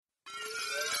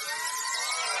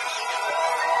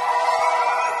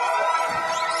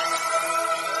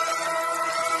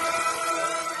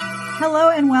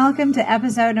Hello and welcome to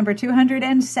episode number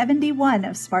 271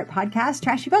 of Smart Podcast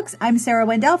Trashy Books. I'm Sarah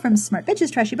Wendell from Smart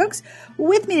Bitches Trashy Books.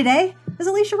 With me today is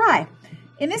Alisha Rye.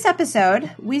 In this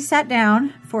episode, we sat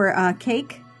down for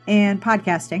cake and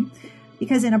podcasting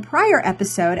because in a prior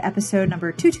episode, episode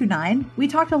number 229, we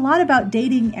talked a lot about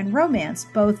dating and romance,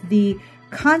 both the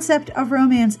concept of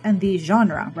romance and the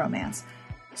genre romance.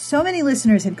 So many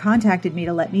listeners had contacted me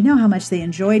to let me know how much they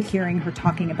enjoyed hearing her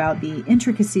talking about the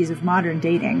intricacies of modern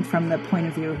dating from the point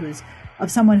of view of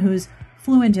someone who's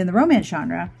fluent in the romance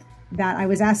genre, that I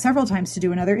was asked several times to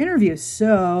do another interview.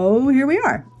 So here we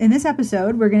are. In this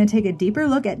episode, we're going to take a deeper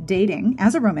look at dating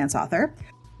as a romance author.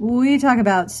 We talk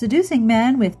about seducing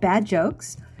men with bad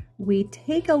jokes. We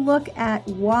take a look at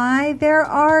why there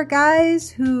are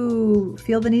guys who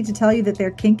feel the need to tell you that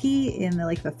they're kinky in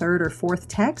the third or fourth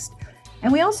text.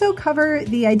 And we also cover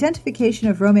the identification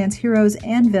of romance heroes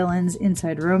and villains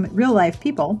inside real-life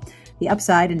people, the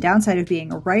upside and downside of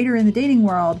being a writer in the dating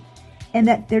world, and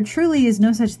that there truly is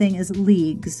no such thing as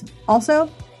leagues. Also,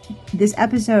 this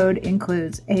episode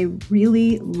includes a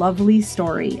really lovely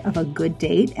story of a good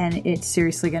date, and it's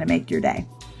seriously going to make your day.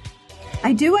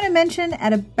 I do want to mention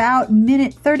at about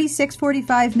minute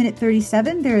 36:45, minute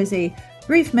 37, there is a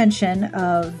brief mention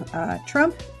of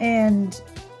Trump and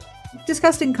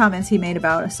disgusting comments he made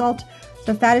about assault.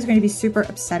 So if that is going to be super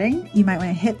upsetting, you might want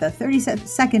to hit the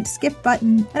 30-second skip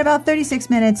button at about 36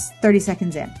 minutes, 30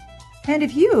 seconds in. And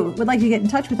if you would like to get in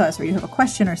touch with us or you have a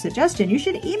question or suggestion, you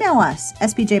should email us,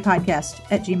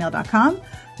 spjpodcast@gmail.com.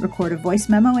 Record a voice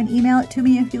memo and email it to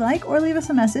me if you like, or leave us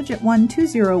a message at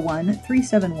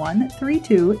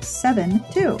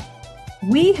 1-201-371-3272.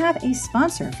 We have a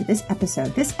sponsor for this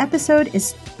episode. This episode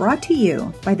is brought to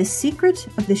you by The Secret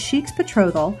of the Sheik's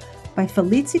Betrothal by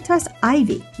Felicitas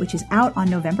Ivy, which is out on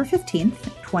November 15th,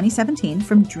 2017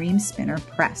 from Dream Spinner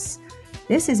Press.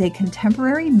 This is a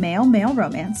contemporary male-male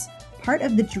romance, part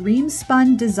of the Dream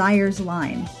Spun Desires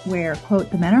line, where,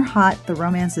 quote, the men are hot, the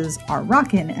romances are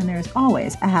rockin', and there's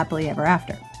always a happily ever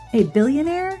after. A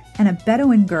billionaire and a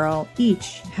Bedouin girl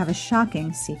each have a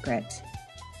shocking secret.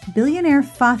 Billionaire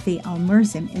Fathi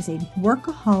Al-Murzim is a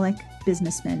workaholic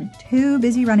businessman too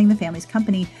busy running the family's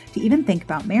company to even think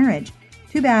about marriage.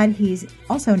 Too bad he's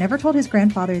also never told his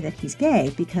grandfather that he's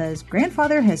gay, because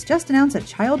grandfather has just announced a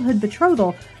childhood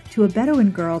betrothal to a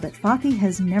Bedouin girl that Fathi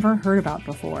has never heard about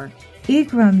before.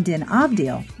 Ikram Din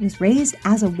Abdil was raised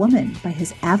as a woman by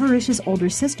his avaricious older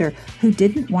sister who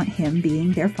didn't want him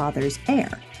being their father's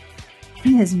heir.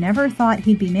 He has never thought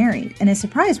he'd be married and is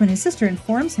surprised when his sister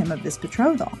informs him of this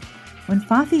betrothal. When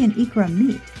Fathi and Ikram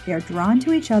meet, they are drawn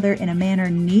to each other in a manner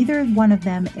neither one of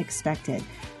them expected.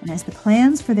 And as the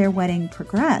plans for their wedding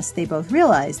progress, they both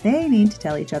realize they need to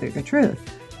tell each other the truth.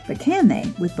 But can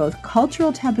they, with both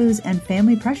cultural taboos and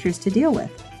family pressures to deal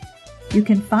with? You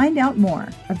can find out more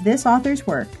of this author's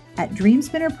work at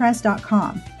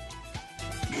dreamspinnerpress.com.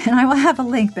 And I will have a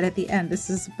link, but at the end,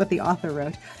 this is what the author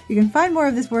wrote. You can find more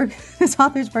of this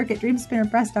author's work at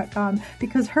dreamspinnerpress.com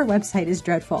because her website is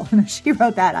dreadful. She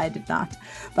wrote that, I did not.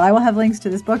 But I will have links to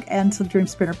this book and to Dream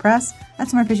Spinner Press at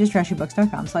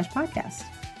smartbitchestrashybooks.com/podcast.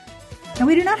 Now,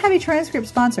 we do not have a transcript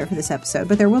sponsor for this episode,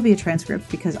 but there will be a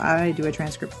transcript because I do a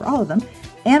transcript for all of them.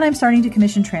 And I'm starting to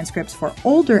commission transcripts for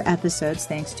older episodes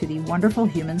thanks to the wonderful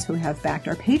humans who have backed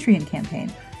our Patreon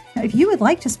campaign. Now, if you would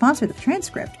like to sponsor the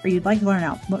transcript or you'd like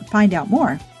to find out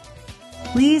more,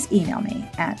 please email me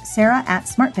at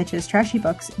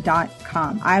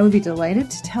sarah@smartbitchestrashybooks.com. I would be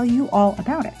delighted to tell you all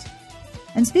about it.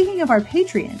 And speaking of our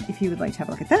Patreon, if you would like to have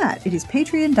a look at that, it is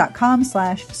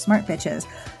patreon.com/smartbitches.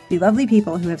 The lovely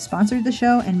people who have sponsored the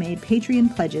show and made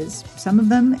Patreon pledges, some of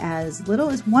them as little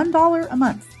as $1 a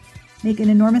month, make an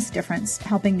enormous difference,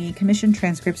 helping me commission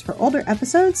transcripts for older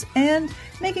episodes and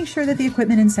making sure that the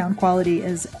equipment and sound quality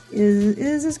is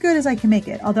as good as I can make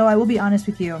it. Although I will be honest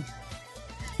with you,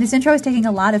 this intro is taking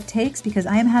a lot of takes because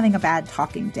I am having a bad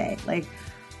talking day.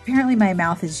 Apparently my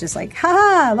mouth is just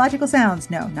ha, logical sounds.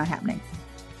 No, not happening.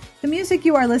 The music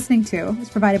you are listening to is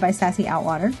provided by Sassy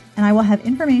Outwater, and I will have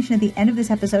information at the end of this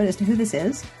episode as to who this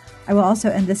is. I will also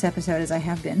end this episode, as I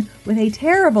have been, with a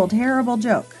terrible, terrible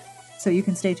joke, so you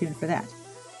can stay tuned for that.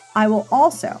 I will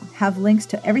also have links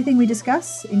to everything we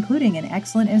discuss, including an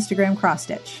excellent Instagram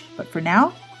cross-stitch. But for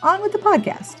now, on with the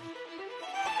podcast.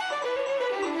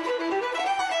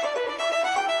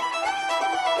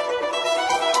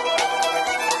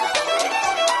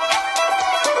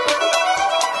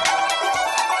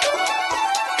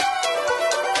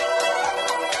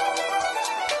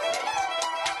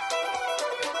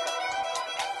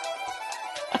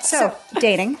 So,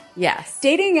 dating. Yes.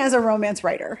 Dating as a romance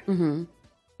writer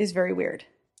is very weird.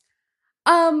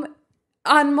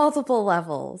 On multiple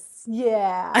levels.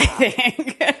 Yeah. I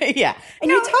think. Yeah. And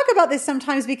you talk about this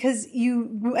sometimes because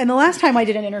and the last time I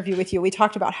did an interview with you, we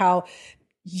talked about how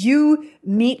you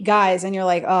meet guys and you're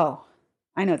like, oh,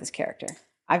 I know this character.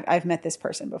 I've met this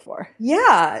person before.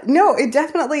 Yeah. No,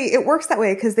 it works that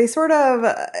way because they sort of,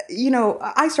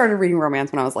 I started reading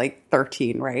romance when I was like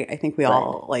 13, right? I think we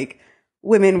all like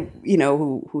women,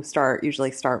 who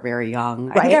usually start very young.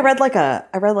 Right. I think I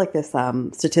read like this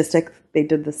statistic. They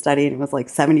did the study and it was like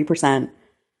 70%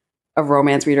 of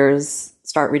romance readers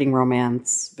start reading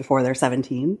romance before they're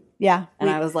 17. Yeah. And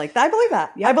I was like, I believe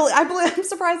that. Yeah. I believe, I'm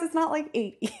surprised it's not like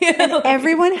 8. And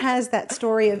everyone has that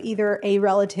story of either a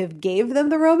relative gave them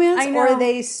the romance or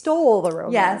they stole the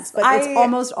romance. Yes. But it's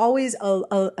almost always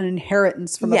an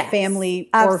inheritance from a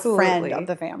family or friend of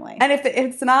the family. And if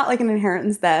it's not like an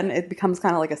inheritance, then it becomes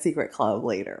kind of like a secret club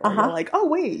later. Where you're like, oh,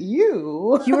 wait,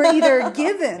 you were either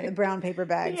given the brown paper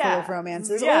bag full of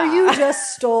romances or you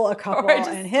just stole a couple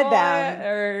and hid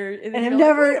them and have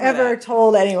never, ever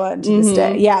told anyone to this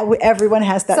day. Yeah. Everyone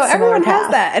has that. So everyone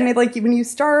has that. And when you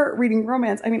start reading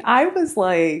romance, I mean, I was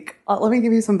like, let me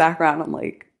give you some background.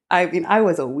 I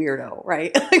was a weirdo,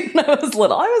 right? When I was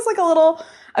little,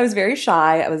 I was very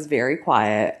shy. I was very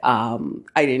quiet. I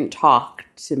didn't talk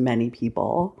to many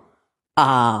people.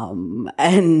 Other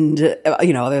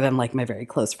than like my very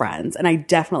close friends. And I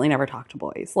definitely never talked to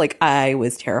boys. Like I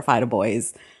was terrified of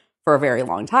boys for a very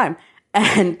long time.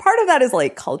 And part of that is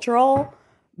like cultural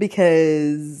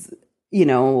because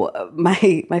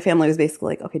my family was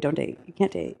basically like, okay, don't date. You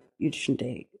can't date. You shouldn't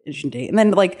date. You shouldn't date. And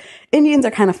then like Indians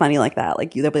are kind of funny like that.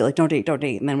 Like they'll be like, don't date.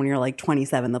 And then when you're like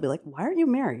 27, they'll be like, why aren't you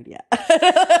married yet? So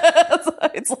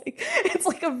it's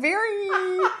like a very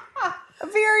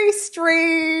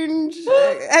strange.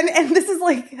 And this is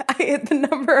like the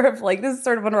number of like, this is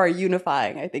sort of one of our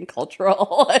unifying, I think,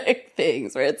 cultural like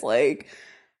things where it's like,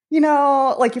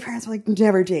 like your parents are like,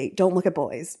 never date. Don't look at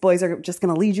boys. Boys are just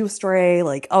going to lead you astray.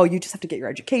 Like, oh, you just have to get your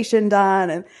education done.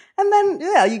 And then,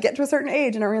 you get to a certain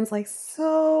age and everyone's like,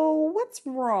 so what's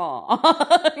wrong?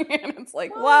 And it's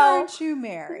like, why aren't you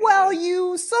married? Well,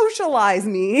 you socialize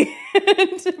me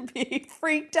to be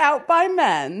freaked out by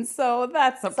men. So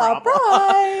that's a problem.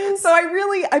 Surprise! So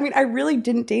I really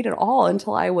didn't date at all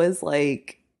until I was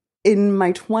like in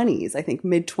my 20s. I think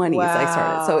mid-20s I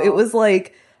started. So it was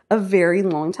like a very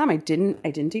long time. I didn't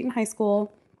date in high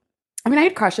school. I mean, I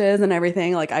had crushes and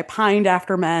everything. Like I pined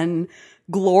after men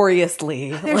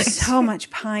gloriously. There's so much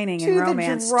pining in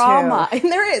romance the drama. too.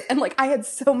 And there is. And like I had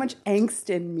so much angst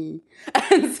in me.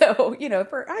 And so,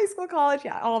 for high school, college,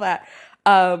 all that.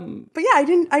 But yeah, I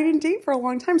didn't date for a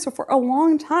long time. So for a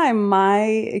long time, my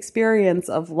experience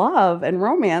of love and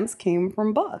romance came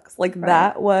from books. Like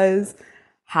that was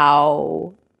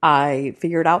how I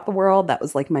figured out the world. That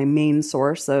was like my main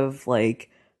source of like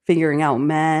figuring out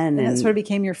men. And that sort of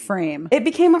became your frame. It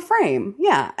became a frame.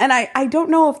 Yeah. And I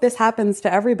don't know if this happens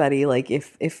to everybody. Like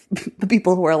if the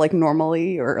people who are like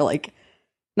normally or like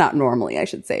not normally, I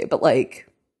should say, but like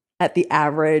at the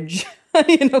average,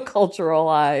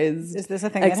 culturalized is this a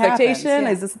thing expectation? That happens?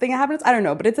 Yeah. Is this a thing that happens? I don't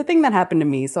know, but it's a thing that happened to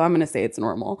me. So I'm going to say it's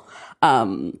normal,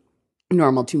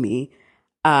 normal to me.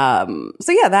 So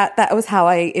yeah, that was how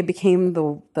it became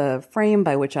the frame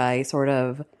by which I sort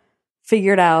of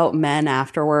figured out men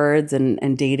afterwards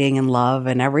and dating and love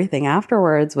and everything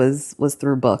afterwards was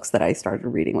through books that I started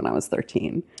reading when I was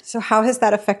 13. So how has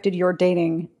that affected your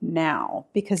dating now?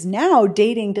 Because now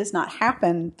dating does not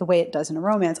happen the way it does in a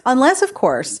romance, unless of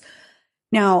course,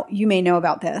 now you may know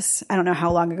about this. I don't know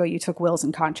how long ago you took wills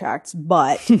and contracts,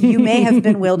 but you may have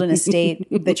been willed an estate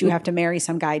that you have to marry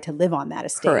some guy to live on that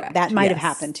estate. Correct. That might have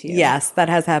happened to you. Yes, that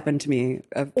has happened to me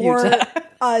a few or times.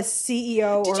 A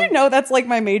CEO. Did you know that's like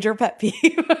my major pet peeve?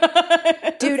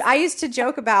 Dude, I used to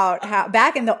joke about how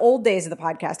back in the old days of the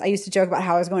podcast, I used to joke about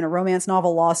how I was going to romance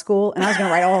novel law school and I was going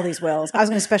to write all these wills. I was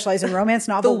going to specialize in romance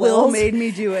novel wills. The will made me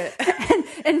do it.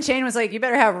 And Shane was like, you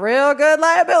better have real good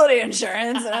liability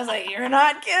insurance. And I was like, you're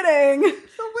not kidding.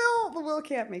 The will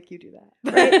can't make you do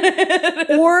that.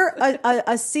 Right? Or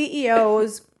a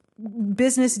CEO's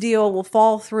business deal will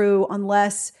fall through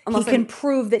unless he can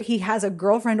prove that he has a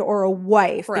girlfriend or a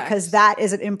wife. Correct. Because that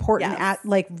is an important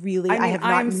really, I have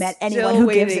not met anyone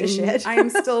who gives a shit. I am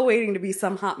still waiting to be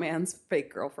some hot man's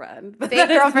fake girlfriend. Fake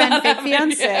girlfriend, fake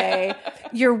fiance. Yeah.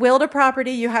 You're willed a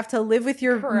property. You have to live with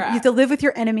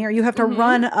your enemy, or you have to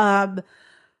run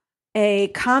a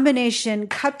combination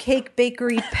cupcake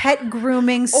bakery, pet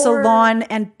grooming salon,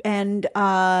 and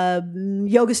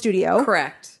yoga studio.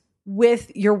 Correct.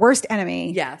 With your worst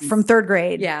enemy from third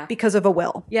grade because of a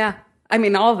will. Yeah. I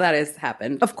mean, all of that has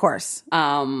happened. Of course.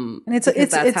 And that's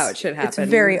how it should happen.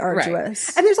 It's very arduous.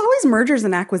 Right. And there's always mergers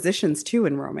and acquisitions too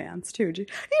in romance too.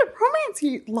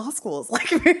 Romance law schools like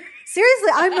seriously,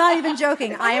 I'm not even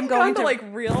joking. I am going to like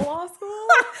real law school.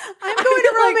 I'm going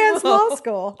to romance law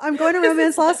school. I'm going to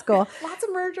romance law school. Lots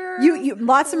of mergers.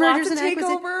 Lots of mergers and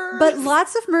acquisitions, but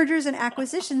lots of mergers and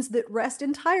acquisitions that rest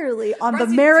entirely on the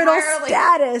marital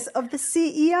status of the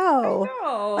CEO. I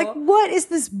know. Like, what is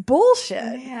this bullshit?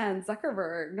 Man,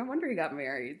 Zuckerberg. No wonder he got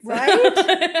married. Right?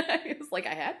 He was like,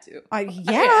 I had to. I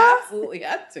absolutely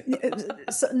had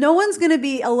to. So no one's going to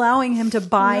be allowing him to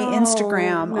buy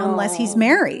Instagram unless he's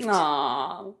married.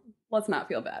 Aw. Let's not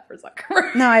feel bad for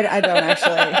Zuckerberg. No, I don't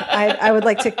actually. I would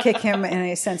like to kick him in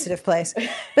a sensitive place,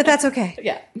 but that's okay.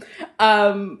 Yeah.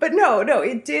 But no,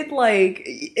 it did like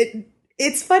it.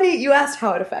 It's funny. You asked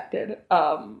how it affected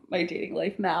my dating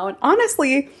life now. And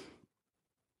honestly,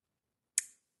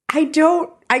 I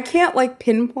can't like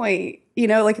pinpoint,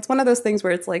 like it's one of those things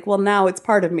where it's like, well, now it's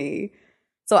part of me.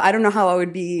 So I don't know how I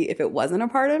would be if it wasn't a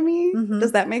part of me. Mm-hmm.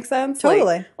 Does that make sense?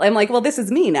 Totally. Like, I'm like, well, this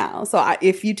is me now. So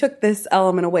if you took this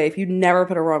element away, if you never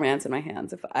put a romance in my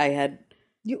hands, if I had,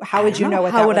 how would you know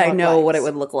what? How that would I know what it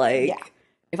would look like? Yeah.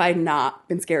 If I had not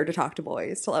been scared to talk to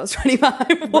boys till I was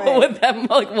 25,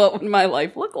 what would my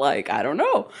life look like? I don't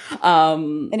know.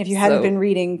 And if you hadn't been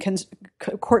reading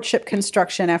courtship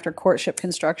construction after courtship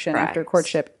construction after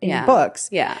courtship in books,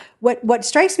 what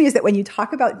strikes me is that when you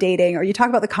talk about dating or you talk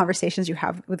about the conversations you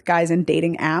have with guys in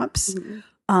dating apps,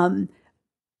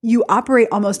 you operate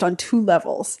almost on two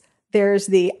levels. There's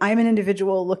the I'm an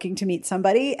individual looking to meet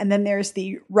somebody, and then there's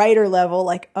the writer level,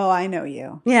 like, oh, I know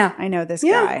you. Yeah. I know this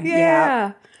guy.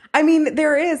 Yeah. I mean,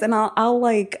 there is, and I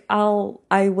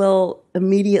will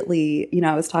immediately,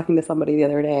 I was talking to somebody the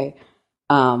other day,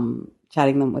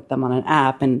 chatting with them on an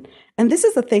app, and this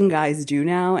is a thing guys do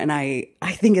now, and I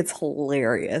think it's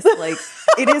hilarious. Like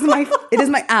it is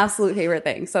my absolute favorite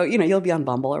thing. So, you'll be on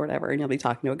Bumble or whatever, and you'll be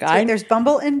talking to a guy. So there's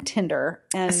Bumble and Tinder.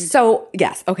 And so,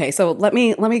 yes. Okay. So let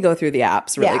me go through the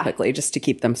apps really quickly just to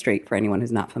keep them straight for anyone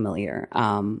who's not familiar.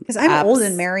 Because I'm old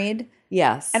and married.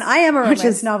 Yes. And I am a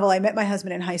romance novel. I met my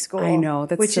husband in high school. I know.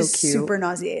 That's which so is cute. Super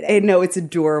nauseating. I know. It's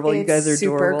adorable. You guys are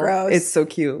adorable. Super gross. It's so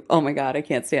cute. Oh my God. I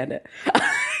can't stand it.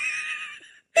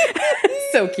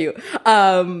 So cute.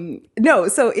 No,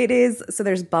 so it is. So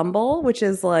there's Bumble, which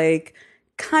is like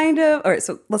kind of. All right.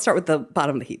 So let's start with the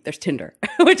bottom of the heap. There's Tinder,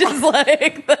 which is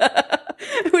like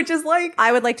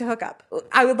I would like to hook up.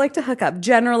 I would like to hook up.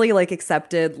 Generally, like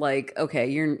accepted. Like,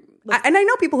 okay, and I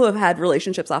know people who have had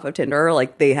relationships off of Tinder,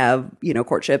 like they have,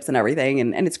 courtships and everything,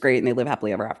 and it's great, and they live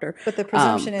happily ever after. But the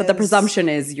presumption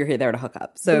is you're there to hook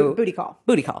up. So booty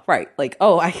call, right? Like,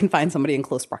 oh, I can find somebody in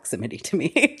close proximity to me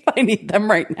if I need them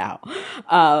right now.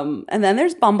 And then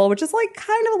there's Bumble, which is like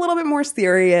kind of a little bit more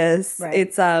serious. Right.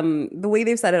 It's the way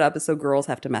they've set it up is so girls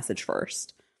have to message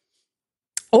first.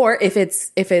 Or if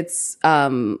it's like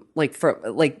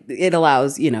it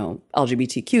allows,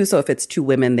 LGBTQ. So if it's two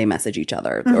women, they message each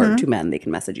other, or two men, they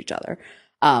can message each other.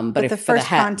 But if the first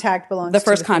contact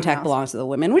belongs to the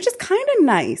women, which is kind of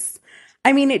nice.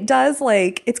 I mean, it does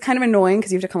it's kind of annoying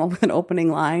because you have to come up with an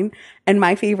opening line. And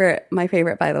my favorite, by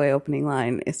the way, opening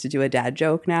line is to do a dad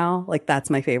joke now. Like that's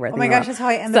my favorite. Oh my gosh, that's how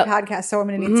I end the podcast. So I'm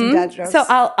going to need some dad jokes.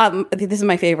 So this is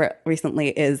my favorite recently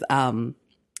is,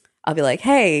 I'll be like,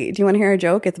 hey, do you want to hear a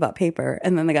joke? It's about paper.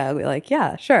 And then the guy will be like,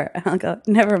 yeah, sure. And I'll go,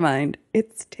 never mind.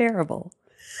 It's terrible.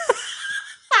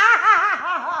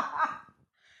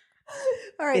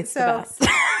 All right. It's so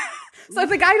if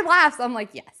the guy laughs, I'm like,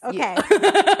 yes. Okay.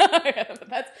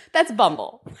 That's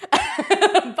Bumble.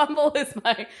 Bumble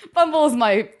is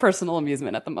my personal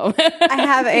amusement at the moment. I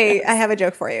have a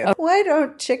joke for you. Why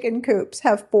don't chicken coops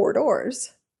have 4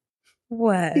 doors?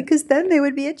 What? Because then they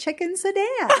would be a chicken sedan.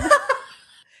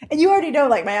 And you already know,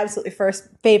 like, my absolutely first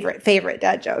favorite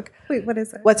dad joke. Wait, what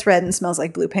is it? What's red and smells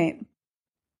like blue paint?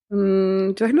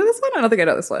 Do I know this one? I don't think I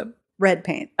know this one. Red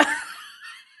paint.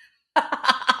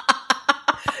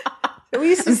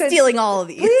 I'm stealing all of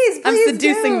these. Please I'm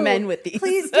seducing men with these.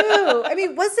 Please do. I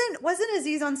mean, wasn't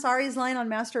Aziz Ansari's line on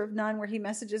Master of None where he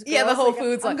messages girls? Yeah, the Whole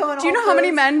Foods line. Do you know how many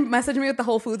men message me with the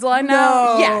Whole Foods line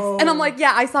now? No. Yes. And I'm like,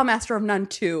 yeah, I saw Master of None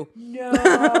too. No.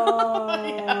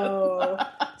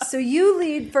 So you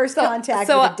lead first contact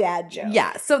with a dad joke.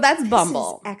 Yeah, so that's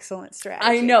Bumble. This is excellent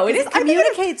strategy. I know. It is. It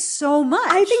communicates so much.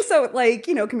 I think so. Like,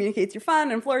 communicates you're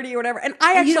fun and flirty or whatever. And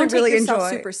I actually you don't really take yourself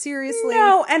enjoy super seriously.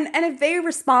 No, and if they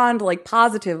respond like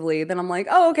positively, then I'm like,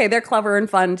 oh, okay, they're clever and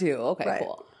fun too. Okay, right.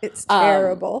 Cool. It's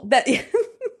terrible. That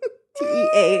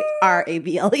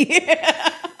TEARABLE.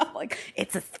 like,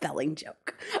 it's a spelling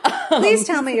joke. Please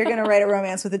tell me you're going to write a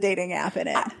romance with a dating app in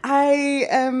it.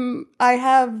 I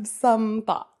have some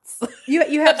thoughts.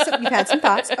 You've had some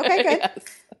thoughts. Okay, good. Yes.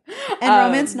 And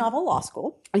romance novel law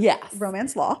school. Yes.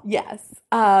 Romance law. Yes.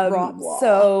 Law.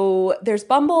 So there's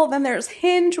Bumble, then there's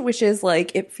Hinge, which is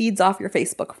like it feeds off your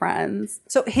Facebook friends.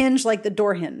 So Hinge, like the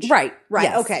door hinge. Right.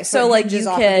 Yes. Okay. So like you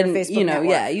can, network.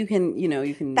 Yeah, you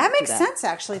can. That makes sense,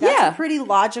 actually. That's a pretty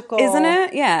logical. Isn't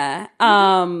it? Yeah.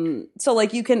 So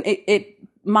like you can, it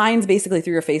mines basically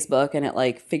through your Facebook and it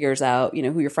like figures out,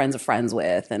 who your friends are friends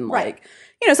with and like,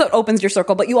 so it opens your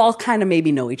circle, but you all kind of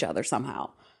maybe know each other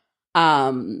somehow.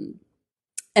 And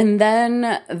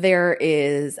then there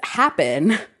is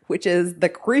Happen, which is the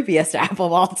creepiest app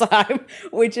of all time,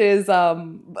 which is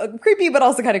creepy but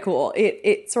also kind of cool.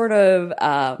 It sort of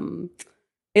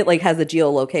it like has a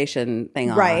geolocation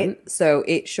thing on, right? So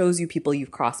it shows you people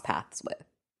you've crossed paths with.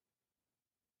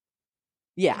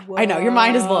 Yeah, Whoa. I know your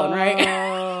mind is blown, right?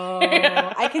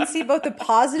 I can see both the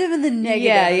positive and the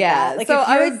negative. Yeah. Like so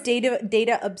if you're a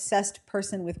data obsessed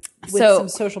person with some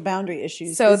social boundary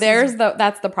issues. So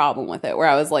that's the problem with it, where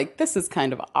I was like, this is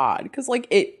kind of odd because like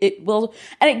it will,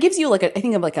 and it gives you like I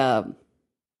think of like a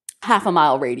half a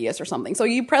mile radius or something. So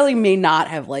you probably may not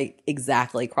have like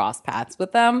exactly crossed paths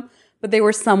with them, but they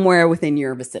were somewhere within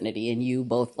your vicinity, and you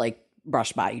both like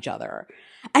brushed by each other.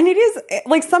 And it is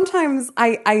like sometimes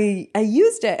I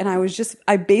used it, and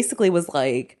I basically was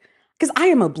like, because I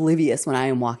am oblivious when I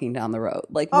am walking down the road.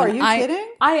 Like, are you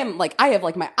kidding? I am like, I have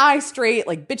like my eyes straight,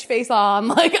 like bitch face on.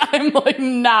 Like I'm like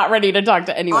not ready to talk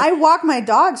to anyone. I walk my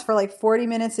dogs for like 40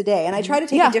 minutes a day, and I try to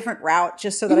take a different route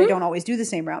just so that I don't always do the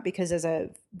same route, because as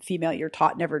a female, you're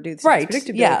taught never do the same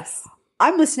predictably. Yes.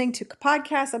 I'm listening to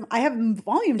podcasts. I have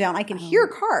volume down. I can hear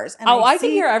cars. And I can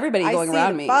hear everybody going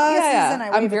around me. Yeah.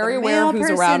 I'm very aware of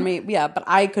who's around me. Yeah, but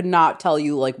I could not tell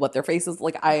you like what their face is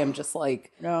like. I am just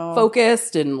like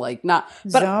focused and like not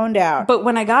zoned out. But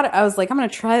when I got it, I was like, I'm going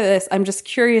to try this. I'm just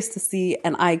curious to see.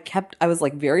 And I was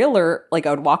like very alert. Like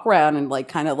I would walk around and like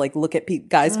kind of like look at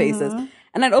guys' faces,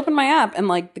 and I'd open my app and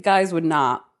like the guys would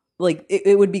not. Like,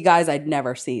 it would be guys I'd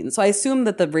never seen. So I assume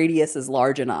that the radius is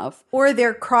large enough. Or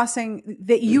they're crossing,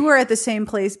 that you were at the same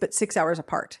place, but 6 hours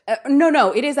apart.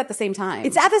 No, it is at the same time.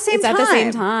 It's at the same time. It's at the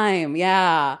same time,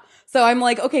 yeah. So I'm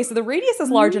like, okay, so the radius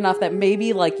is large enough that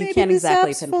maybe, like, you can't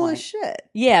exactly pinpoint. Full of shit.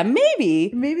 Yeah,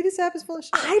 maybe. Maybe this app is full of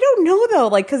shit. I don't know, though.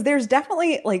 Like, because there's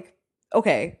definitely, like,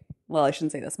 okay. Well, I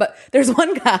shouldn't say this, but there's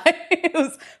one guy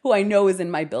who I know is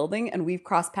in my building, and we've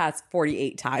crossed paths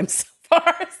 48 times so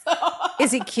far. So.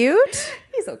 Is he cute?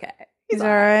 He's okay. He's all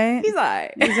right. He's all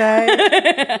right. He's all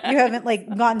right. You haven't like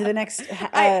gotten to the next.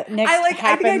 I think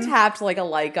I tapped like a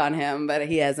like on him, but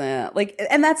he hasn't. Like,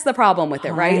 and that's the problem with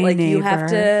it, right? Like you have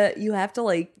to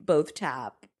like both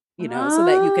tap, so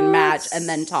that you can match and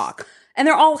then talk. And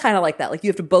they're all kind of like that. Like you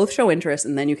have to both show interest,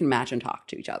 and then you can match and talk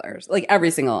to each other. Like every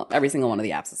single one of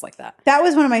the apps is like that. That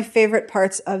was one of my favorite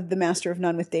parts of the Master of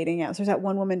None with dating apps. There's that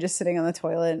one woman just sitting on the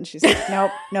toilet, and she's like,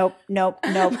 nope.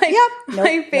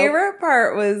 My favorite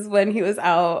part was when he was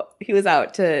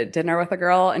out to dinner with a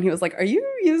girl, and he was like, "Are you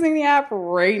using the app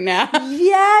right now?"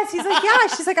 Yes. He's like, "Yeah."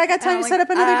 She's like, "I got time to set up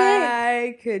another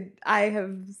date." I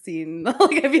have seen,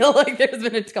 like, I feel like there's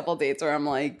been a couple dates where I'm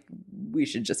like, we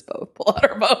should just both pull out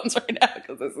our phones right now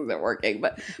because this isn't working.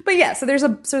 But yeah, so there's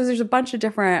a bunch of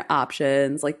different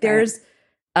options. Like there's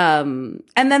and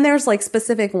then there's like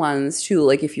specific ones too.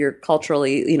 Like if you're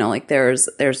culturally, like there's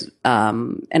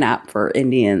an app for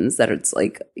Indians that it's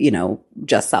like,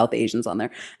 just South Asians on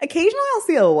there. Occasionally I'll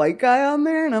see a white guy on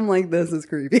there and I'm like, this is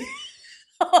creepy.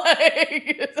 But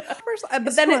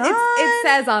then it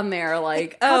says on there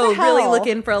like, really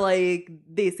looking for like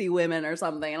desi women or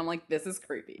something, and I'm like, this is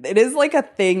creepy. It is like a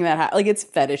thing that like it's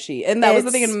fetishy, and that was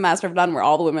the thing in Master of None where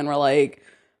all the women were like,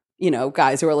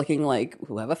 guys who are looking like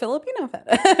who have a Filipino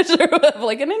fetish or who have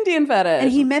like an Indian fetish.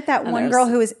 And he met that one girl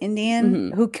who was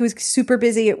Indian, who was super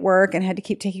busy at work and had to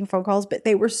keep taking phone calls, but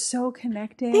they were so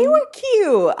connected. They were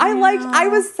cute. I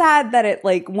was sad that it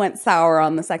like went sour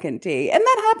on the second date. And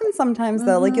that happens sometimes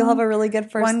though. Like you'll have a really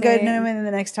good first one date. good and then the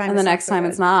next time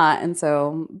it's not. And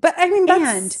so, but I mean,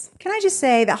 and can I just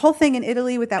say that whole thing in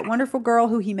Italy with that wonderful girl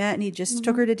who he met and he just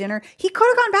took her to dinner. He could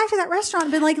have gone back to that restaurant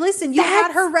and been like, listen, you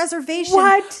had her reservation.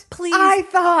 What? Please. I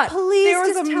thought please there was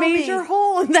just a major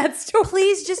hole in that story.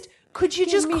 Please just Could you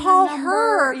Give just me her call number.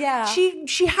 her? Yeah.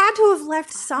 She had to have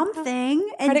left something.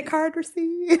 And Credit card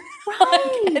receipt.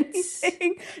 Right. Like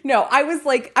anything. No, I was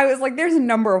like, there's a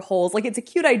number of holes. Like, it's a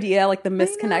cute idea, like the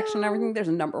misconnection and everything. There's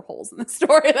a number of holes in the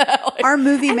story. That, like, Our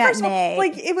movie and first of all, matinee.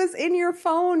 like, it was in your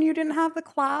phone. You didn't have the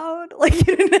cloud. Like,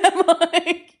 you didn't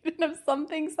have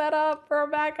something set up for a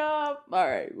backup. All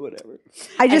right, whatever.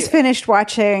 I just finished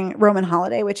watching Roman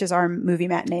Holiday, which is our movie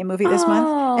matinee movie this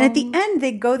month. And at the end,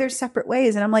 they go their separate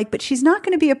ways. And I'm like, but she's not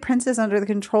going to be a princess under the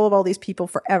control of all these people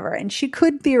forever. And she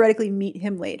could theoretically meet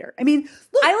him later. I mean,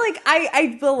 look,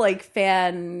 I feel like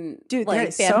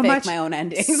there's fanfic my own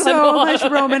endings. So much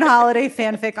Roman Holiday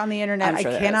fanfic on the internet. I'm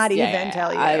sure I cannot there is. even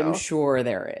tell you. I'm sure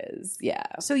there is. Yeah.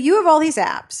 So you have all these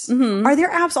apps. Mm-hmm. Are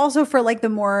there apps also for like the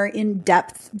more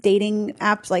in-depth dating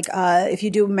apps? Like if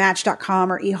you do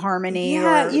Match.com or eHarmony?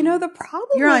 Yeah, or, the problem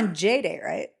you're on J-Date,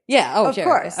 right? Yeah, of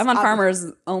course. I'm on Farmers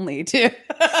Only too.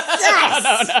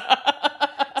 Yes!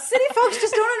 No. City folks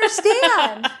just don't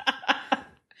understand.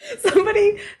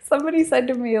 Somebody said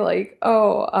to me like,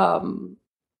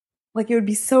 like it would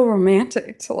be so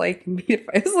romantic to like meet.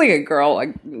 It was like a girl. I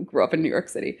grew up in New York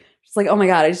City. She's like, oh my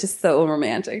God, it's just so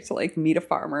romantic to like meet a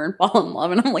farmer and fall in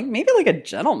love. And I'm like, maybe like a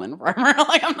gentleman farmer.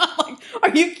 Like, I'm not like, are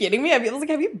you kidding me? I was like,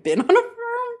 have you been on a farm?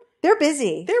 They're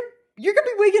busy. You're gonna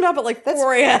be waking up at like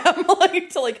 4 a.m. like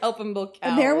to like help him milk cows.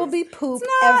 And there will be poop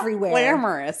It's not everywhere.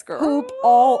 Glamorous, girl. Poop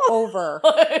all over,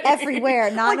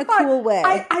 everywhere, not like, in a cool way.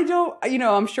 I don't.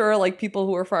 I'm sure like people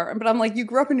who are far, but I'm like, you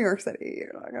grew up in New York City.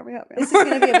 You're not gonna be happy. This is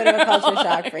gonna be a bit of a culture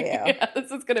shock for you. Yeah,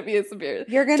 this is gonna be a severe.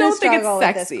 You're gonna don't struggle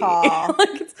think it's with sexy. this call.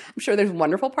 I'm sure there's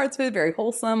wonderful parts of it, very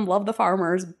wholesome. Love the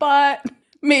farmers, but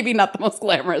maybe not the most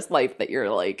glamorous life that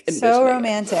you're like envisioning. So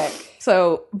romantic.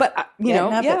 So, but Getting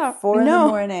up at 4 in the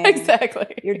morning. Exactly.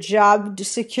 Your job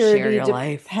security Share your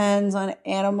life. depends on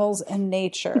animals and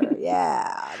nature.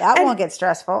 Yeah, that won't get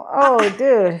stressful. Oh,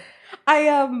 dude.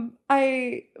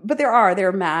 But there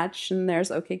are Match and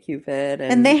there's OkCupid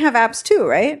and they have apps too,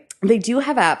 right? They do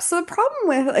have apps. So the problem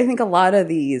with I think a lot of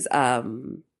these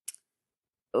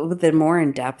with the more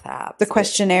in-depth apps, the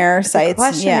questionnaire sites,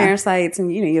 sites,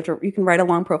 and you can write a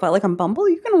long profile. Like on Bumble,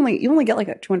 you only get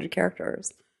like 200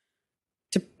 characters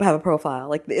to have a profile.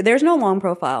 Like there's no long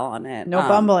profile on it. No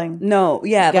bumbling. No,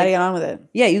 yeah, you gotta get on with it.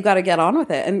 Yeah, you got to get on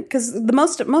with it, and because the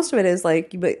most of it is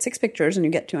like you put 6 pictures and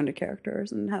you get 200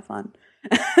 characters and have fun,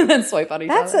 and then swipe on each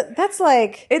other. That's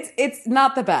like it's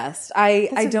not the best. I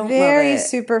don't love it. Very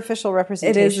superficial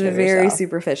representation. It is a very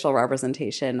superficial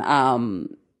representation.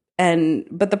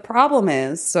 But the problem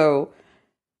is, so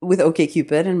with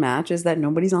OkCupid and Match is that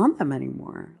nobody's on them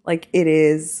anymore. Like it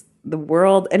is the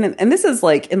world, and this is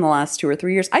like in the last 2 or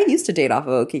 3 years. I used to date off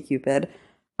of OkCupid,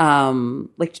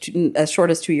 as short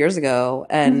as 2 years ago,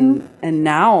 and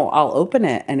now I'll open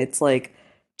it and it's like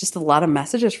just a lot of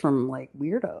messages from like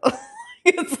weirdos.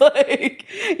 It's like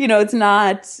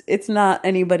it's not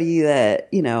anybody that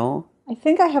I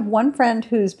think I have one friend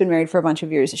who's been married for a bunch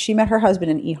of years. She met her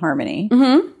husband in eHarmony.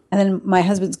 Mm-hmm. And then my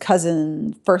husband's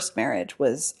cousin first marriage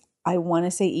was, I want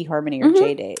to say eHarmony or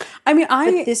J-Date. I mean,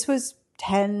 but this was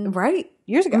 10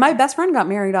 years ago. My best friend got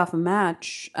married off a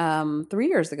Match 3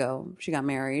 years ago. She got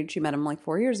married. She met him like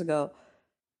 4 years ago.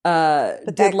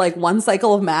 Did like one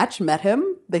cycle of Match, met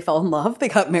him. They fell in love. They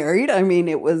got married. I mean,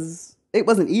 it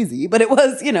wasn't easy, but it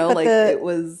was, it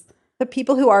was. The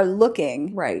people who are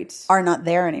looking are not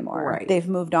there anymore. Right. They've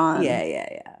moved on.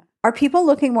 Yeah. Are people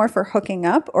looking more for hooking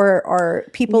up, or are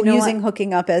people using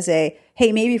hooking up as a,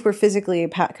 hey, maybe if we're physically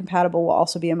compatible, we'll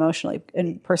also be emotionally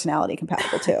and personality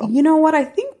compatible too? You know what? I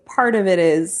think part of it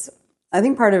is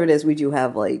we do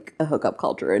have like a hookup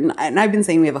culture. And I've been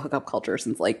saying we have a hookup culture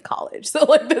since like college. So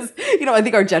like this, I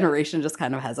think our generation just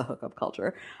kind of has a hookup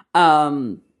culture.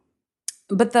 But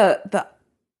the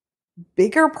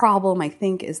bigger problem, I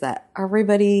think, is that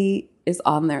everybody is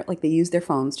on their, like they use their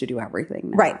phones to do everything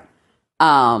now. Right.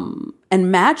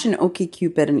 And Match and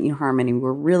OkCupid and eHarmony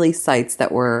were really sites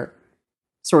that were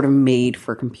sort of made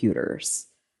for computers.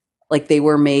 Like they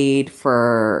were made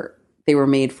for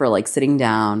like sitting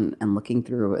down and looking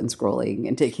through and scrolling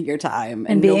and taking your time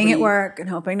and being at work and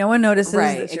hoping no one notices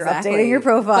that you're updating your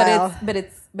profile.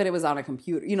 But it was on a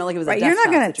computer, like it was right. A desktop You're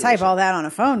not going to situation. type all that on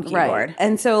a phone keyboard. Right.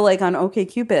 And so like on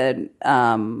OkCupid,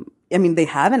 I mean, they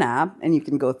have an app and you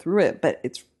can go through it, but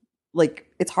it's like,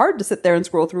 it's hard to sit there and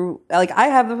scroll through. Like I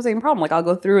have the same problem. Like I'll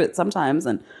go through it sometimes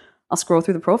and I'll scroll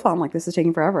through the profile. I'm like, this is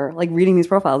taking forever. Like reading these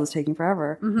profiles is taking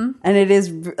forever. Mm-hmm. And it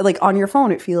is like on your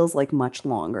phone, it feels like much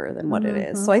longer than what it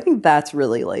is. So I think that's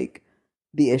really like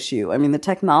the issue. I mean, the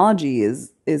technology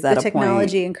is at a point. The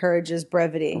technology encourages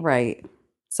brevity. Right.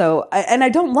 So, I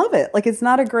don't love it. Like, it's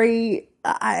not a great,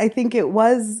 I think it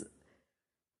was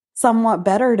somewhat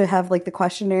better to have like the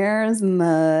questionnaires and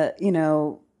the, you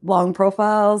know, long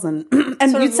profiles and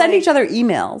you'd send each other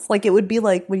emails. Like it would be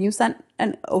like when you sent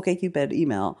an OkCupid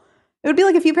email, it would be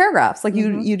like a few paragraphs. Like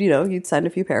you'd send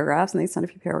a few paragraphs and they'd send a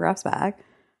few paragraphs back.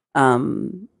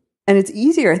 And it's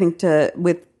easier, I think, to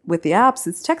with the apps,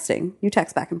 it's texting. You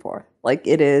text back and forth. Like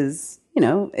it is, you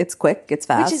know, it's quick, it's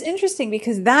fast. Which is interesting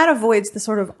because that avoids the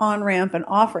sort of on-ramp and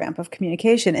off-ramp of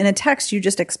communication. In a text, you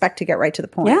just expect to get right to the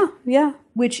point. Yeah.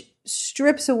 Which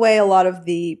strips away a lot of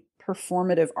the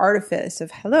performative artifice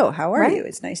of, hello, how are you?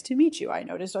 It's nice to meet you. I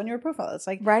noticed on your profile. It's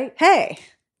like, hey,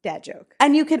 dad joke.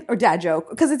 And you can, or dad joke,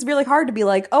 because it's really hard to be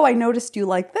like, oh, I noticed you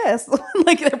like this.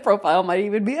 Like their profile might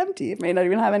even be empty. It may not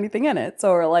even have anything in it.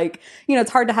 So, or like, you know,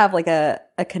 it's hard to have like a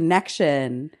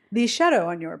connection. The shadow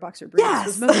on your boxer briefs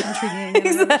was most intriguing.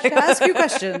 Exactly. To ask you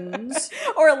questions.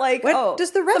 Or like, what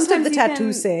does the rest of the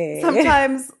tattoo say?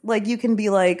 Sometimes like you can be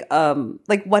like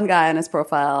one guy on his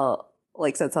profile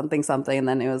like said something, and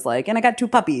then it was like, and I got 2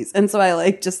 puppies. And so I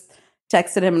like just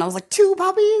texted him and I was like, 2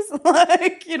 puppies?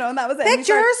 Like, you know, and that was it.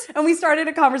 Pictures? And we started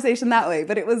a conversation that way.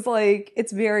 But it was like,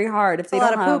 it's very hard if they don't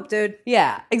have. A lot of poop, dude.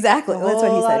 Yeah, exactly. That's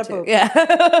what he said too. Yeah.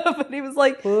 But he was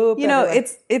like, poop you know,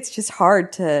 everywhere. It's just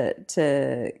hard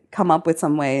to come up with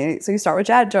some way. So you start with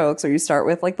dad jokes, or you start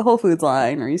with like the Whole Foods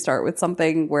line, or you start with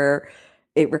something where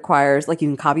it requires, like, you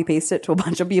can copy paste it to a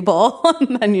bunch of people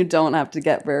and then you don't have to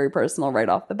get very personal right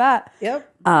off the bat. Yep.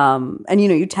 And, you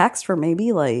know, you text for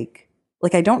maybe like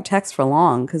I don't text for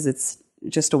long because it's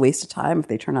just a waste of time if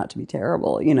they turn out to be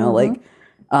terrible, you know, like,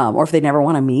 or if they never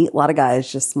want to meet. A lot of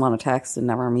guys just want to text and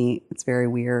never meet. It's very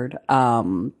weird.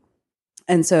 And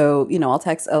so, you know,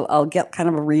 I'll get kind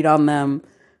of a read on them.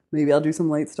 Maybe I'll do some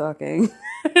light stalking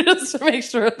just to make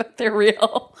sure that they're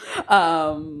real.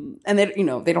 And they, you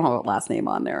know, they don't have a last name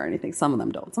on there or anything. Some of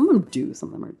them don't. Some of them do.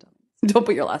 Some of them are dumb. Don't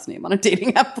put your last name on a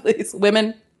dating app, please.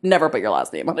 Women, never put your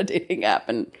last name on a dating app.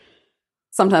 And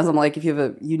sometimes I'm like, if you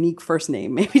have a unique first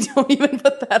name, maybe don't even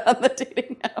put that on the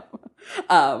dating app.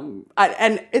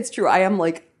 And it's true. I am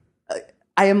like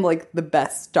the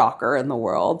best stalker in the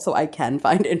world. So I can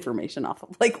find information off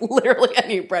of like literally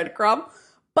any breadcrumb.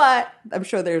 But I'm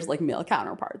sure there's like male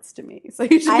counterparts to me, so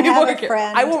you should be more careful.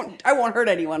 I won't hurt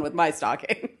anyone with my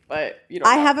stalking, but you don't.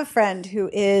 I have a friend who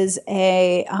is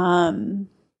a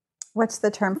what's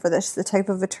the term for this? The type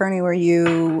of attorney where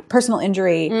you personal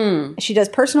injury. She does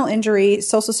personal injury,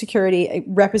 Social Security,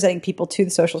 representing people to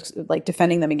the social, like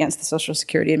defending them against the Social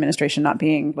Security Administration not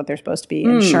being what they're supposed to be,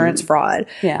 insurance fraud.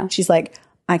 Yeah, she's like,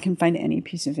 I can find any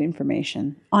piece of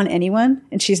information on anyone,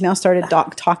 and she's now started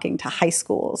talking to high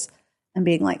schools. And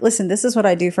being like, listen, this is what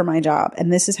I do for my job.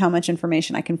 And this is how much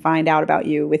information I can find out about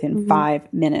you within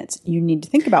 5 minutes. You need to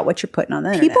think about what you're putting on the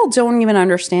internet. People don't even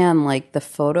understand, like, the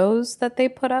photos that they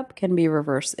put up can be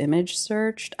reverse image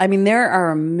searched. I mean, there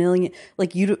are a million,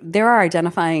 like, there are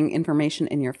identifying information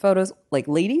in your photos. Like,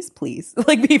 ladies, please,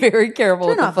 like, be very careful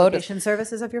with the photos.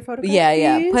 Services of your photographs,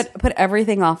 yeah. Put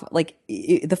everything off. Like,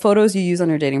 the photos you use on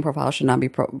your dating profile should not be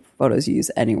photos you use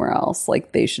anywhere else.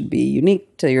 Like, they should be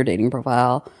unique to your dating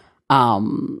profile.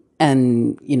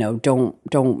 And you know,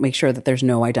 don't make sure that there's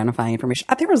no identifying information.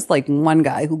 There was like one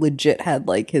guy who legit had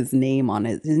like his name on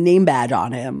his name badge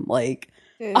on him, like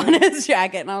on his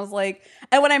jacket. And I was like,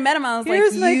 and when I met him, I was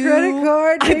Here's my credit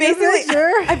card.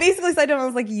 I basically said to him, I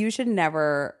was like, you should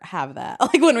never have that.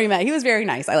 Like when we met, he was very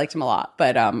nice. I liked him a lot,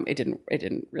 but it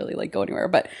didn't really like go anywhere.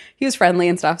 But he was friendly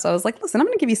and stuff. So I was like, listen, I'm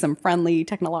going to give you some friendly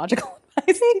technological. I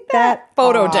take that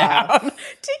photo down.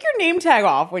 Take your name tag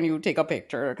off when you take a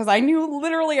picture, because I knew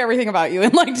literally everything about you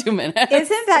in like 2 minutes.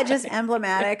 Isn't that just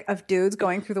emblematic of dudes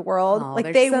going through the world? Oh,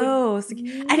 like they would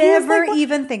never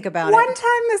even think about it. One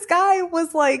time this guy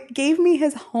was like, gave me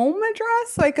his home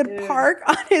address so I could park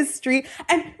on his street.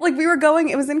 And like we were going,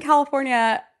 it was in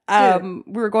California. We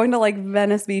were going to like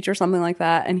Venice Beach or something like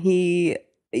that. And he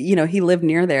lived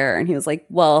near there, and he was like,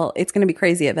 well, it's going to be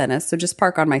crazy at Venice, so just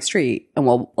park on my street and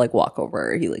we'll like walk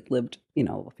over. He like lived,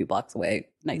 a few blocks away.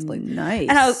 Nice place. Nice.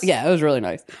 And it was really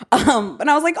nice. And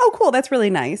I was like, oh, cool. That's really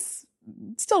nice.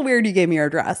 Still weird you gave me your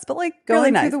address, but like going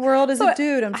really nice. Through the world as a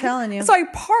dude, I'm telling you. So I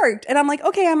parked and I'm like,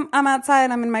 okay, I'm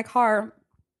outside. I'm in my car.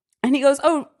 And he goes,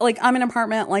 oh, like I'm in an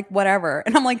apartment, like whatever.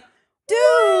 And I'm like,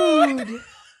 dude.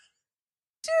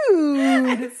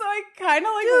 And so I kind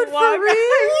of like walk. Yeah.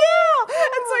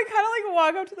 And so I kind of like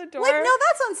walk up to the door. Like, no,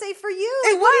 that's unsafe for you.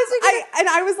 It Like, was.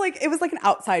 I was like, it was like an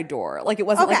outside door. Like it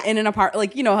wasn't like in an apartment.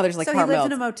 Like you know how there's like so he apartments.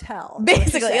 lived in a motel.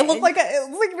 Basically, it looked like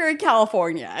very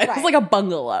California. It was like a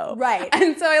bungalow, right?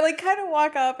 And so I like kind of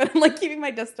walk up and I'm like keeping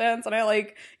my distance, and I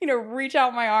like reach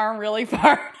out my arm really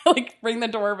far, to, like ring the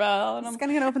doorbell, and I'm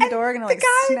gonna open the door, gonna like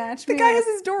snatch me. The guy has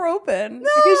his door open. No!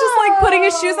 He's just like putting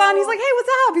his shoes on. He's like, "Hey, what's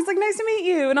up?" He's like, "Nice to meet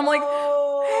you," and I'm like,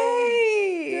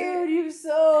 "Hey, dude, you're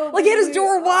so like he had his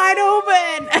door wide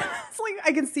open." It's like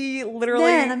I can see literally.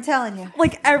 Man, I'm telling you,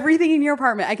 like everything in your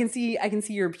apartment. I can see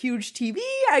your huge TV.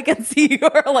 I can see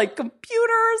your like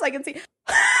computers. I can see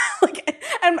like,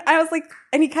 and I was like,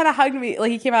 and he kind of hugged me.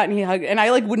 Like he came out and he hugged, and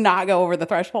I like would not go over the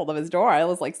threshold of his door. I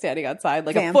was like standing outside,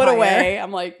 like a foot away.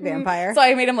 I'm like vampire. So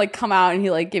I made him like come out and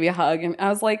he like give you a hug, and I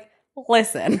was like,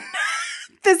 listen,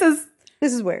 this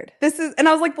is weird. And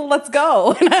I was like, well, let's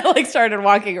go. And I like started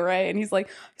walking away, and he's like,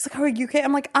 oh, are you okay?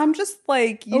 I'm like, I'm just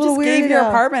like, you just gave your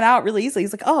apartment out really easily.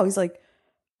 He's like, oh,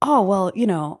 well,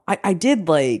 I did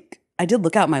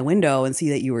look out my window and see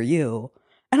that you were you.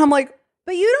 And I'm like,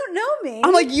 but you don't know me.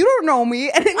 I'm like, you don't know me.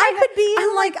 And I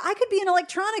could be in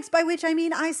electronics, by which I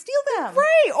mean I steal them.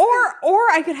 Right. Or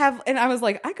I could have, and I was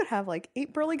like, I could have like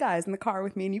 8 burly guys in the car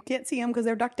with me, and you can't see them because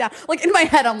they're ducked down. Like in my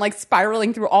head, I'm like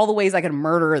spiraling through all the ways I could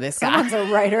murder this guy. Someone's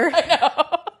a writer. I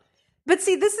know. But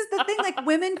see, this is the thing. Like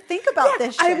women think about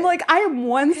this shit. I'm like, I am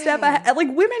one step ahead.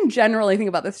 Like women generally think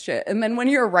about this shit, and then when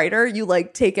you're a writer, you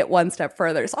like take it one step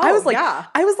further. So I was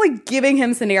like giving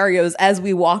him scenarios as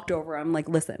we walked over. I'm like,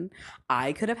 listen,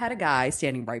 I could have had a guy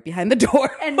standing right behind the door,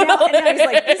 and now he's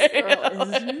like, this girl is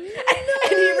nuts. And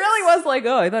he really was like,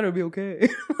 oh, I thought it would be okay.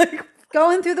 Like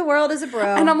going through the world as a bro.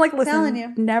 And I'm like, listen, telling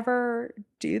you, never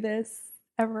do this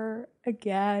ever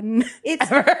again.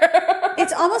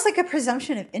 It's almost like a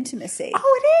presumption of intimacy.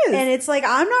 Oh, it is. And it's like,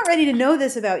 I'm not ready to know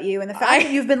this about you. And the fact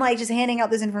that you've been like just handing out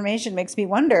this information makes me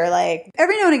wonder, like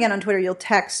every now and again on Twitter, you'll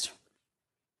text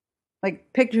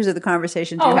like pictures of the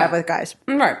conversations you have with guys.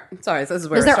 Right. Sorry. So this is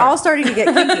where they're all starting to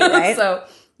get kinky, right? So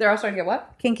they're all starting to get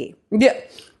what? Kinky. Yeah.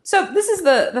 So this is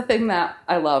the thing that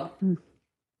I love. And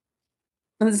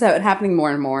this is happening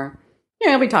more and more.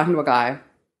 I'll be talking to a guy,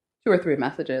 2 or 3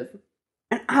 messages.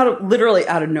 And literally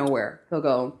out of nowhere, he'll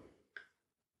go,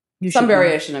 some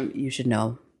variation of, you should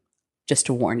know, just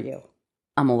to warn you,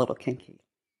 I'm a little kinky.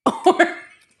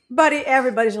 Buddy,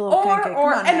 everybody's a little kinky.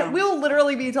 And we'll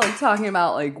literally be talking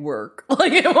about like work.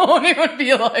 Like it won't even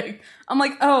be like, I'm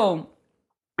like, oh.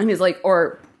 And he's like,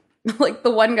 or like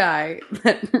the one guy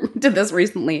that did this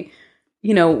recently,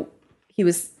 he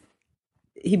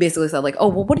basically said like, oh,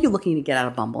 well, what are you looking to get out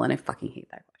of Bumble? And I fucking hate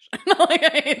that question. Like,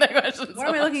 I hate that question. What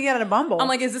am I looking at a Bumble? I'm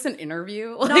like, is this an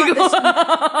interview?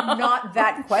 Not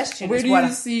that question. Where do you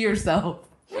see yourself?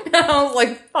 I was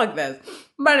like, fuck this.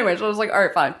 But anyway, so I was like, all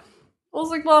right, fine. I was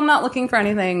like, well, I'm not looking for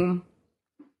anything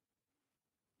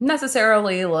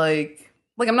necessarily like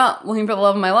I'm not looking for the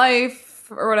love of my life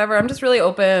or whatever. I'm just really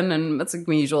open, and that's like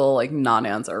my usual like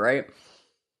non-answer, right?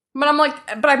 But I'm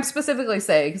like, but I'm specifically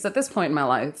saying, because at this point in my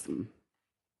life,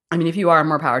 I mean, if you are,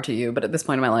 more power to you. But at this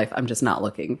point in my life, I'm just not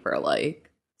looking for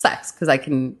like sex, because I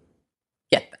can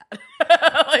get that.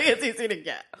 Like it's easy to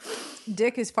get.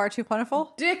 Dick is far too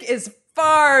plentiful. Dick is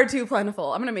far too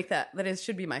plentiful. I'm gonna make that.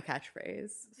 Should be my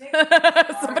catchphrase.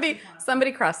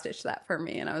 Somebody cross-stitched that for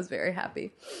me, and I was very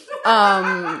happy.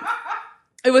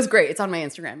 It was great. It's on my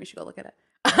Instagram. You should go look at it.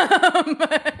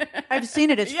 I've seen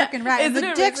it. It's freaking right. And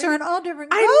the dicks are in all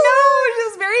different colors. I know. She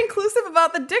was very inclusive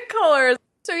about the dick colors.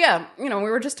 So yeah, we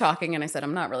were just talking, and I said,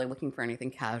 I'm not really looking for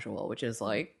anything casual, which is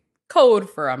like code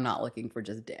for I'm not looking for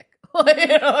just dick.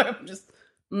 I'm just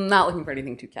not looking for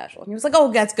anything too casual. And he was like,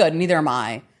 oh, that's good. Neither am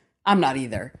I. I'm not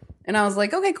either. And I was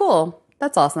like, okay, cool.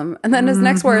 That's awesome. And then his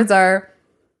next words are,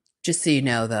 just so you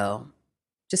know, though,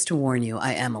 just to warn you,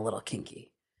 I am a little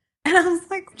kinky. And I was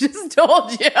like, just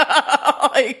told you.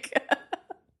 Like,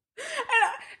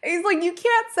 and he's like, you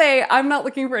can't say I'm not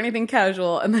looking for anything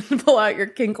casual and then pull out your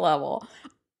kink level.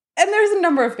 And there's a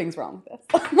number of things wrong with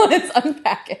this. Let's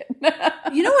unpack it.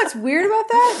 You know what's weird about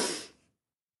that?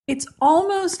 It's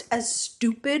almost as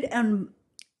stupid and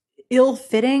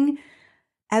ill-fitting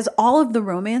as all of the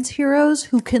romance heroes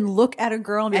who can look at a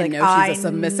girl and be like, she's a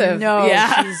submissive. No,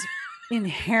 she's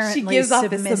inherently she gives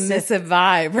off a submissive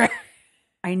vibe, right?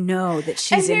 I know that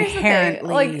she's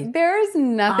inherently like. There's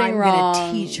nothing wrong. I'm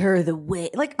gonna teach her the way.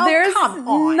 Like, there's come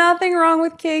on. Nothing wrong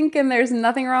with kink, and there's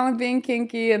nothing wrong with being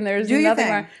kinky, and there's nothing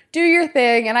wrong. Do your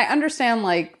thing, and I understand.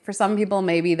 Like for some people,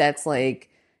 maybe that's like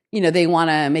they want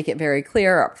to make it very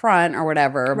clear up front or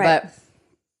whatever. Right.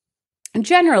 But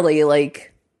generally,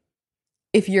 like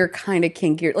if you're kind of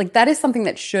kinky, like that is something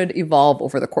that should evolve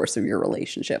over the course of your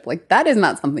relationship. Like that is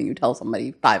not something you tell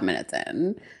somebody 5 minutes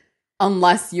in.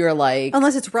 Unless you're like...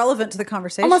 Unless it's relevant to the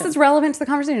conversation.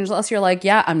 Unless you're like,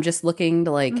 yeah, I'm just looking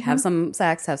to like have some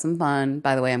sex, have some fun.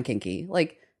 By the way, I'm kinky.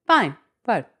 Like, fine.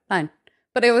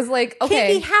 But it was like,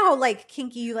 okay. Kinky how? Like,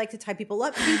 kinky, you like to tie people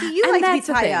up. Kinky, you And like to be that's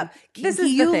the tied thing. up. This Kinky, is the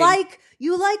thing.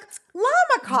 you like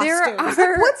llama costumes.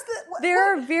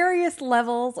 There are various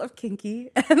levels of kinky.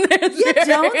 And there's You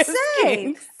don't various say.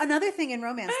 kinks. Another thing in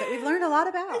romance that we've learned a lot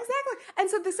about. Exactly. And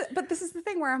so this is the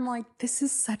thing where I'm like, this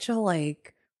is such a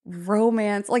like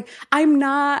romance. Like I'm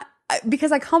not,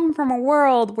 because I come from a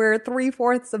world where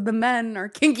 3/4 of the men are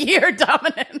kinky or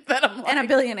dominant. That I'm like, And a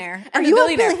billionaire. And Are you a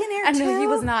billionaire billionaire and too? he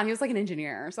was not. He was like an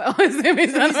engineer. So he's a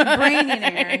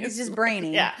brainy. He's just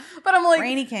brainy. Yeah. But I'm like,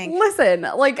 Brainy kink. listen,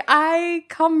 like I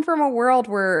come from a world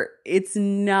where it's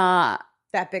not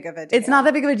That big of a deal. It's not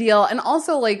that big of a deal. And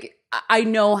also like I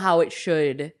know how it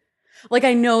should. Like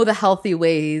I know the healthy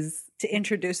ways to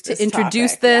introduce to this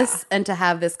introduce topic, this and to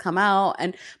have this come out.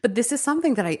 But this is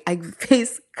something that I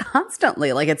face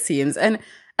constantly, like it seems. And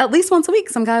at least once a week,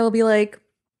 some guy will be like,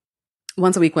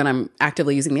 once a week when I'm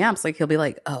actively using the apps, like he'll be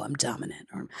like, oh, I'm dominant.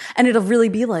 And it'll really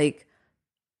be like,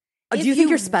 do you think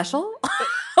you're special?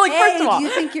 Like, first of all, do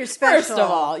you think you're special? First of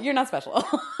all, you're not special.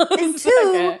 And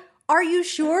two, are you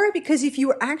sure? Because if you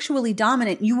were actually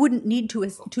dominant, you wouldn't need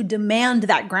to demand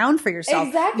that ground for yourself.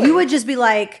 Exactly. You would just be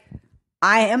like,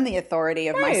 I am the authority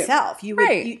of myself. You would.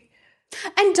 Right.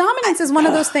 And dominance is one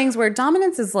of those things where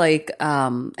dominance is like,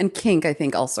 and kink, I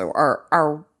think also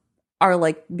are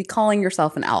like be calling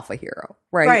yourself an alpha hero,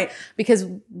 right? Right. Because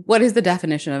what is the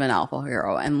definition of an alpha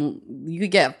hero? And you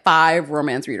could get 5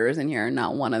 romance readers in here and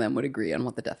not one of them would agree on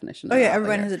what the definition of an alpha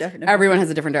everyone hero. has a definition. Everyone has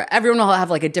a different, everyone will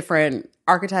have like a different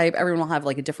archetype. Everyone will have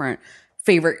like a different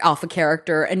favorite alpha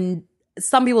character. And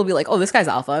some people will be like, oh, this guy's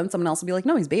alpha. And someone else will be like,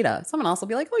 no, he's beta. Someone else will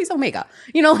be like, oh, he's omega.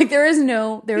 You know, like he's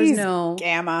no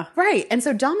gamma. Right. And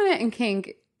so dominant and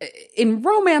kink in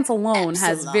romance alone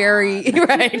has various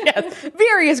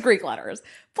Greek letters.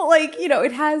 But like, you know,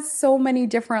 it has so many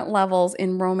different levels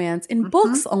in romance, in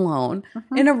books alone,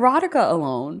 in erotica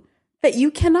alone, that you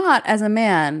cannot as a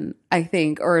man, I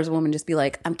think, or as a woman just be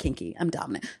like, I'm kinky, I'm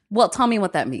dominant. Well, tell me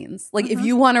what that means. Like if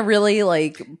you want to really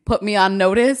like put me on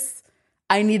notice,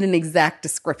 I need an exact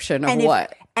description of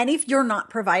what. And if you're not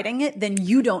providing it, then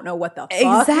you don't know what the fuck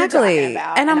Exactly. you're talking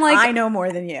about. And I'm like, I know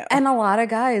more than you. And a lot of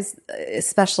guys,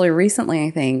 especially recently,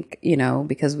 I think, you know,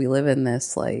 because we live in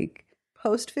this like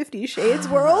post 50 Shades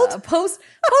world, post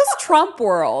Trump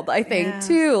world, I think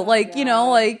too. Like, you know,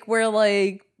 like where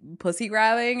like pussy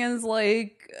grabbing is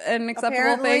like an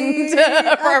acceptable thing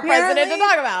for a president to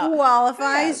talk about.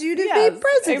 Qualifies you to be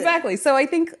president. Exactly. So I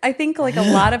think like a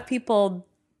lot of people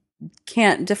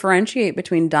can't differentiate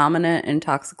between dominant and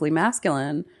toxically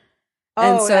masculine.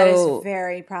 Oh, and so, that is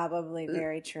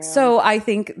very true. So I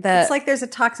think that it's like there's a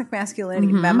toxic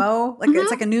masculinity memo. Like it's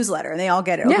like a newsletter and they all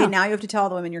get it. Okay, now you have to tell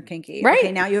the women you're kinky. Right.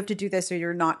 Okay, now you have to do this or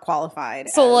you're not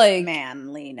qualified so as like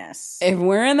manliness. If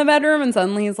we're in the bedroom and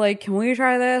suddenly he's like, can we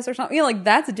try this or something? You know, like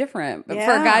that's different. But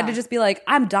for a guy to just be like,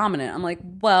 I'm dominant. I'm like,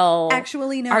 well,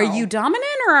 actually, no. Are you dominant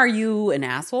or are you an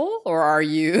asshole? Or are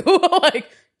you like,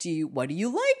 what do you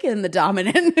like in the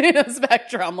dominant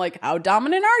spectrum? Like, how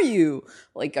dominant are you?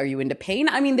 Like, are you into pain?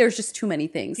 I mean, there's just too many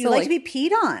things. You like to be peed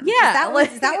on. Yeah. Is that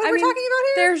what we're talking about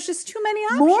here? There's just too many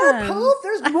options. More poop?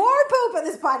 There's more poop in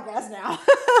this podcast now.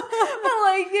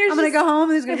 Like, I'm going to go home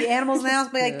and there's going to be animals in the house.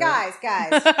 Be like, guys,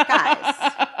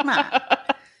 come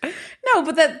on. No,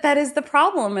 but that is the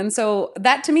problem. And so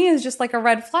that to me is just like a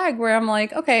red flag where I'm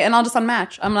like, okay, and I'll just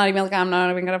unmatch. I'm not even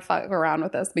going to fuck around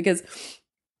with this because...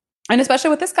 And especially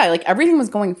with this guy, like everything was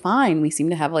going fine. We seem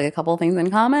to have like a couple of things in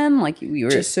common. Like we were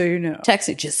just so you know,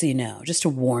 texting, just so you know, just to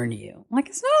warn you. Like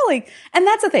it's not like, and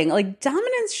that's the thing. Like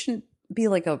dominance shouldn't be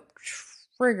like a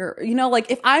trigger. You know,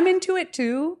 like if I'm into it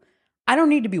too, I don't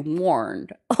need to be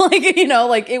warned. Like you know,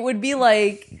 like it would be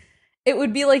like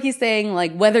he's saying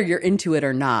like whether you're into it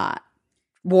or not.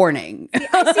 Warning.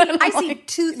 I see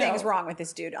two things wrong with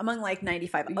this dude among like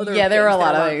 95 other. Yeah, there are a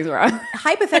lot of things wrong.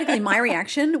 Hypothetically, my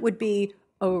reaction would be,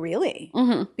 oh, really?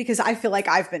 Because I feel like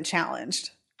I've been challenged.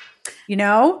 You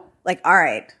know? Like, all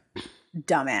right,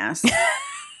 dumbass.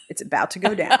 It's about to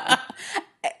go down.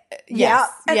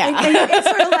 Yes. And it's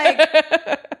sort of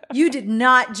like, you did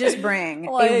not just bring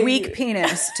a weak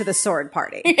penis to the sword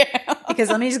party. Yeah. Because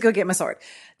let me just go get my sword.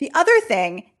 The other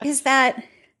thing is that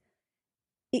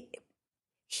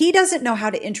he doesn't know how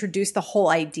to introduce the whole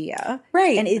idea.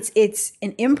 Right. And it's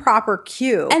an improper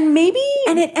cue. And maybe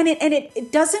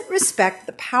it doesn't respect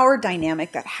the power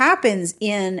dynamic that happens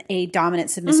in a dominant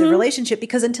submissive relationship,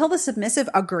 because until the submissive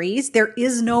agrees, there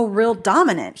is no real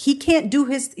dominant. He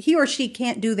or she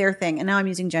can't do their thing. And now I'm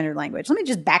using gendered language. Let me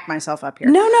just back myself up here.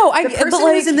 No, the person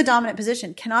who's in the dominant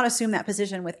position cannot assume that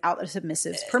position without the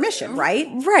submissive's permission, right?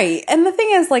 Right. And the thing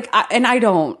is, like, I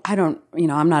don't,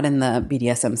 I'm not in the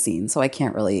BDSM scene, so I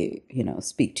can't really,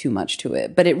 speak too much to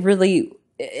it. But it really,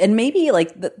 and maybe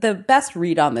like the best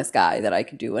read on this guy that I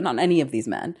could do, and on any of these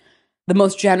men, the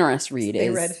most generous read is. They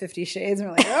read 50 Shades and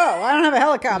were like, oh, I don't have a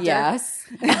helicopter. Yes.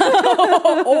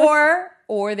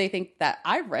 or they think that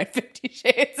I've read 50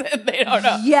 Shades and they don't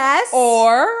know. Yes.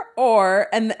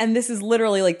 And this is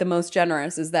literally like the most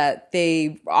generous, is that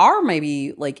they are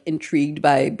maybe like intrigued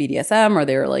by BDSM, or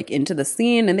they're like into the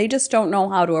scene, and they just don't know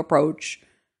how to approach,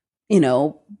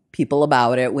 people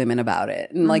about it, women about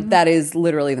it. And like that is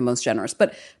literally the most generous.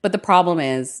 But the problem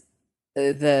is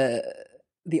the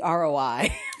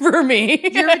ROI for me.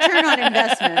 Your return on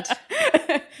investment.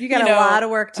 You got a lot of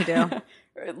work to do.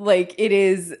 Like it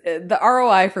is, the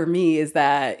ROI for me is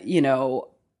that,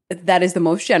 that is the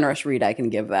most generous read I can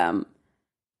give them.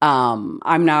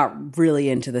 I'm not really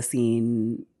into the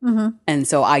scene. And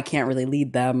so I can't really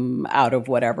lead them out of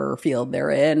whatever field they're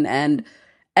in.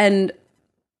 And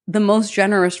the most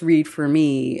generous read for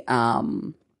me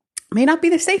may not be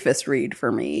the safest read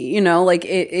for me. Like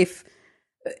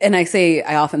and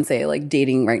I often say like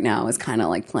dating right now is kind of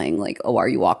like playing like, oh, are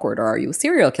you awkward or are you a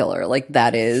serial killer? Like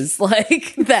that is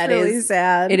like, that really is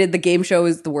sad. The game show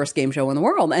is the worst game show in the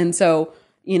world. And so,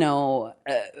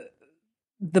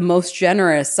 the most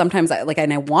generous, sometimes I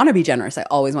want to be generous. I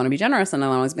always want to be generous. And I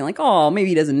always be like, oh, maybe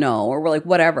he doesn't know, or we're like,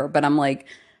 whatever. But I'm like,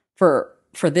 for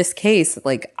this case,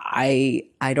 like, I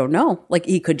don't know. Like,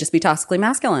 he could just be toxically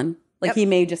masculine. Like, he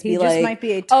may just be like, might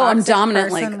be a oh, I'm toxic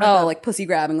dominant, like, person like pussy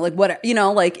grabbing, like what,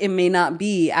 like it may not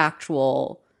be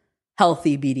actual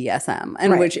healthy BDSM.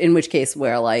 And Right. in which case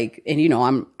where like, and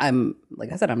I'm,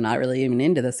 like I said, I'm not really even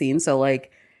into the scene. So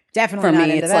like, Definitely for not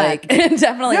me, into it's that. like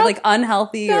definitely Nope. like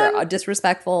unhealthy Done. or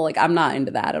disrespectful. Like, I'm not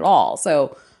into that at all.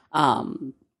 So,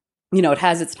 it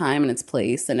has its time and its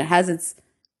place, and it has its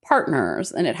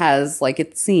partners, and it has like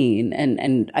its scene.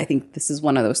 And I think this is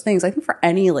one of those things. I think for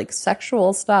any like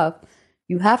sexual stuff,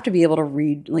 you have to be able to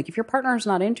read, like, if your partner is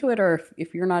not into it, or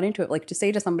if you're not into it, like, to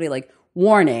say to somebody like,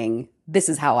 warning, this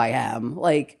is how I am.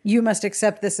 Like, You must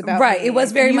accept this about Right. me. It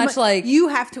was very You much like, you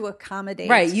have to accommodate.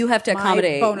 right. You have to my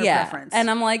accommodate. boner Yeah. preference. And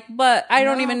I'm like, but I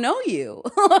don't No. even know you.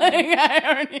 Like, I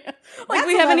don't, like That's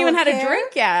we a haven't level even of had a care.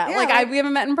 drink yet. Yeah, like, like- we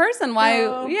haven't met in person. Why?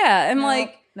 No. Yeah. And No.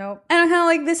 like, Nope. and I'm kind of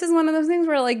like, this is one of those things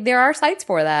where like, there are sites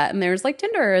for that. And there's like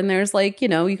Tinder, and there's like, you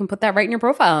can put that right in your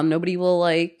profile, and nobody will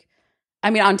like, I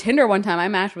mean, on Tinder one time I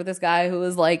matched with this guy who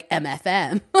was like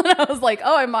MFM. And I was like,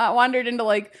 oh, I wandered into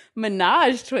like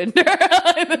Minaj Tinder.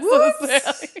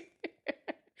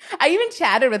 I even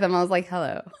chatted with him. I was like,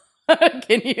 hello,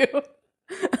 can you?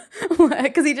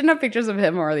 Because he didn't have pictures of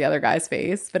him or the other guy's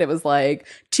face, but it was like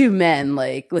two men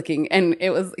like looking, and he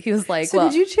was like, So well,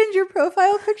 did you change your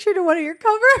profile picture to one of your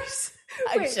covers?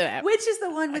 I Wait, should have. Which is the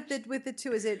one with the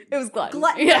two? Is it? It was Glutton.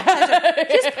 Yeah.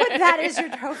 Just put that as your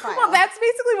profile. Well, that's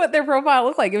basically what their profile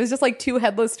looked like. It was just like two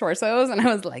headless torsos, and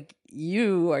I was like,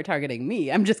 "You are targeting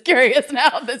me. I'm just curious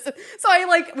now." So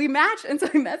we matched, and so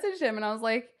I messaged him, and I was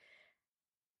like,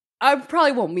 "I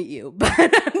probably won't meet you, but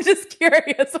I'm just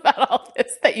curious about all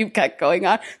this that you've got going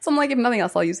on." So I'm like, if nothing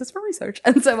else, I'll use this for research.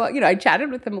 And so I chatted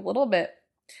with him a little bit.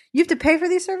 You have to pay for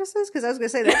these services? Because I was going to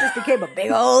say that just became a big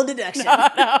old deduction.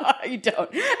 No, you don't.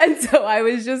 And so I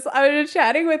was just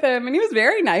chatting with him, and he was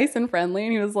very nice and friendly.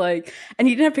 And he was like, and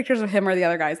he didn't have pictures of him or the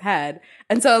other guy's head.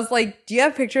 And so I was like, do you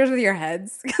have pictures with your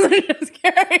heads? Because I'm just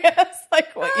curious,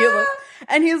 like what you look.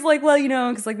 And he was like, well,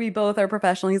 because like we both are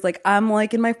professional. He's like, I'm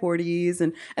like in my 40s,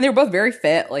 and they were both very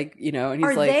fit, like, and he's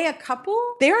Are like, they a couple?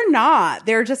 they're not.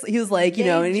 They're just, he was like, They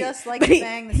and just like but to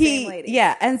bang the same lady.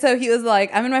 Yeah. And so he was like,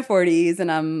 I'm in my 40s,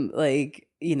 and I'm like,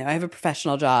 I have a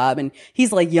professional job, and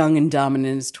he's like young and dumb and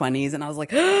in his 20s. And I was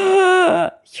like,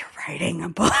 you're writing a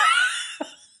book.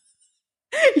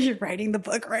 You're writing the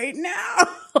book right now.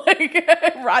 Like,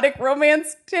 erotic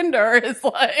romance Tinder is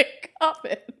like up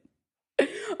it.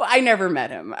 Well, I never met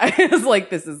him. I was like,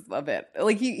 this is a bit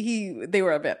like they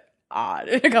were a bit odd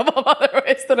in a couple of other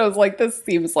ways that I was like, this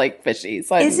seems like fishy.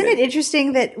 So Isn't it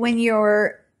interesting that when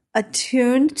you're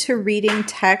attuned to reading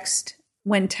text,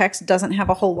 when text doesn't have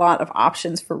a whole lot of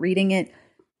options for reading it,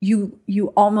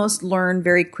 you almost learn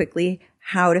very quickly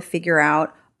how to figure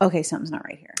out, okay, something's not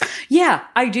right here. Yeah,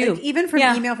 I do. Like, even from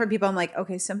email from people, I'm like,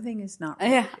 okay, something is not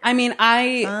right. Yeah, I mean,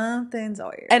 something's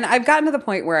weird. And I've gotten to the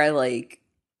point where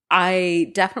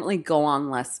I definitely go on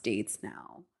less dates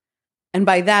now. And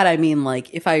by that, I mean, like,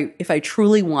 if I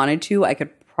truly wanted to, I could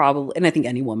probably, and I think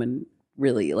any woman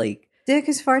really, like, dick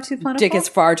is far too plentiful. Dick is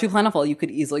far too plentiful. You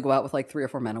could easily go out with like 3 or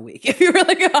 4 men a week if you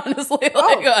really honestly.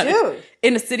 Dude.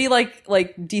 In a city like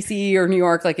DC or New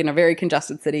York, like in a very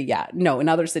congested city, yeah. No, in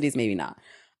other cities, maybe not.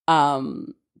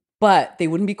 But they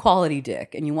wouldn't be quality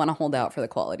dick, and you want to hold out for the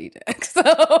quality dick. So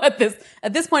at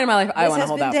this point in my life, I want to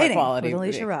hold out for quality.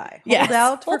 With Alisha Rai. Yes. Hold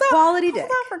out for quality dick.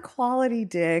 Hold out for quality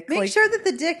dick. Make sure that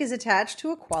the dick is attached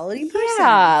to a quality person.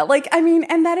 Yeah, like, I mean,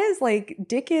 and that is like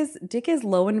dick is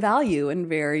low in value and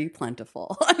very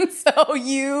plentiful, and so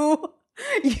you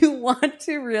want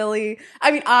to really,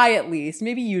 I mean, I at least,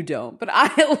 maybe you don't, but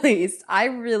I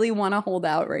really want to hold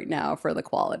out right now for the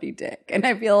quality dick. And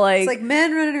I feel like it's like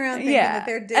men running around thinking that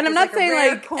their dick and I'm is not like saying a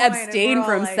rare like coin, abstain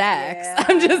from like, sex. yeah,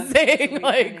 I'm just saying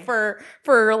like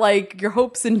for like your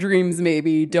hopes and dreams,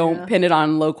 maybe don't pin it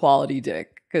on low quality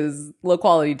dick. Because low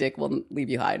quality dick will leave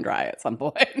you high and dry at some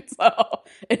point. So,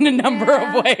 in a number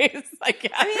of ways, I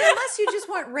guess. I mean, unless you just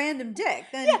want random dick,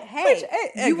 then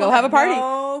you go have a party.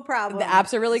 No problem. The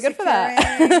apps are really good for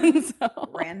that. So,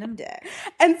 random dick.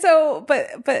 And so, but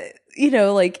you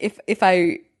know, like if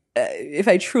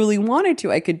I truly wanted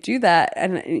to, I could do that.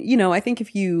 And you know, I think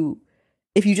if you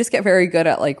just get very good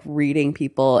at like reading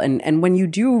people, and when you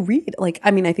do read, like,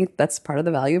 I mean, I think that's part of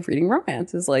the value of reading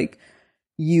romance is like,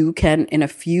 you can, in a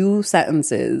few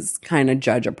sentences, kind of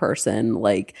judge a person,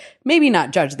 like maybe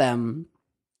not judge them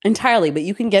entirely, but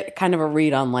you can get kind of a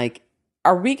read on like,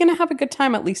 are we going to have a good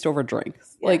time at least over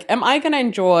drinks? Yeah. Like, am I going to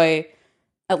enjoy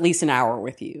at least an hour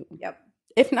with you? Yep.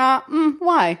 If not,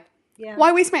 why? Yeah.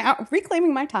 Why waste my hour?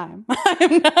 Reclaiming my time.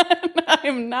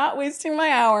 I'm not wasting my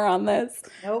hour on this.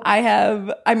 Nope.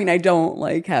 I don't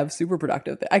like have super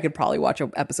productive. I could probably watch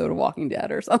an episode of Walking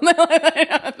Dead or something like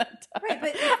that. Right,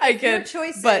 but if your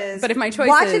choice is, but if my choice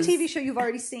watch is, a TV show you've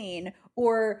already seen,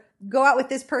 or go out with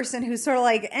this person who's sort of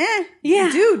like, yeah,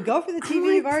 dude, go for the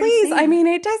TV you've already seen. I mean,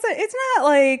 it doesn't. It's not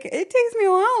like it takes me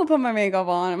a while to put my makeup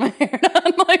on and my hair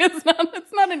done. Like it's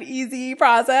not an easy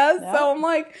process. No. So I'm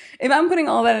like, if I'm putting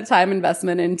all that time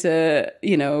investment into,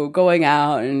 you know, going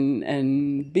out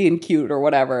and being cute or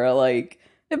whatever, like,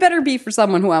 it better be for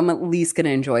someone who I'm at least going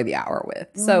to enjoy the hour with.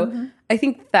 So I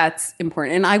think that's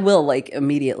important. And I will like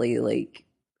immediately, like,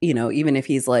 you know, even if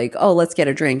he's like, oh, let's get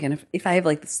a drink. And if I have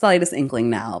like the slightest inkling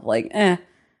now of like, I'm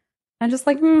just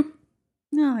like, no,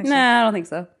 I don't think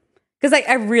so. Because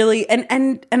I really, and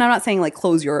I'm not saying like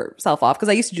close yourself off, because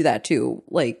I used to do that too.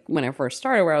 Like when I first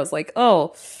started, where I was like,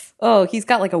 oh, he's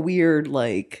got like a weird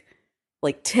like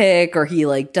tick, or he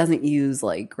like doesn't use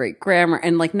like great grammar.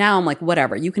 And like now I'm like,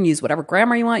 whatever, you can use whatever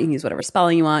grammar you want, you can use whatever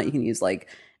spelling you want, you can use like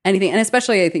anything. And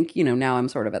especially I think, you know, now I'm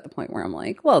sort of at the point where I'm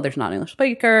like, well, there's not English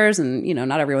speakers, and you know,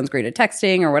 not everyone's great at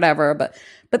texting or whatever, but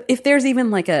if there's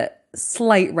even like a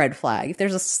slight red flag, if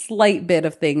there's a slight bit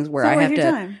of things where I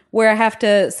have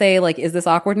to say like, is this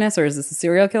awkwardness or is this a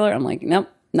serial killer? I'm like, nope.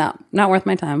 Not worth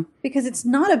my time. Because it's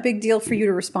not a big deal for you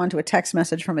to respond to a text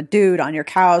message from a dude on your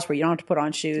couch where you don't have to put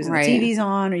on shoes and the TV's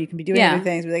on, or you can be doing other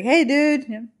things. Be like, hey, dude.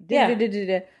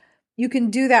 You can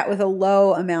do that with a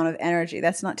low amount of energy.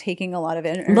 That's not taking a lot of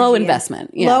energy. Low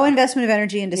investment. Low investment of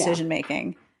energy in decision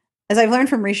making. As I've learned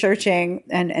from researching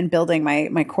and building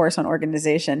my course on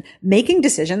organization, making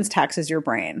decisions taxes your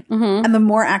brain. And the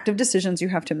more active decisions you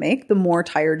have to make, the more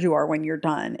tired you are when you're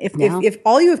done. If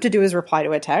all you have to do is reply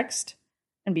to a text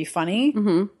and be funny,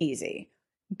 easy.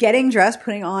 Getting dressed,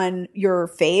 putting on your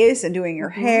face and doing your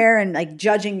hair and like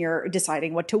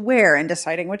deciding what to wear and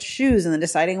deciding what shoes and then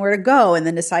deciding where to go and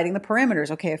then deciding the parameters.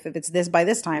 Okay, if it's this by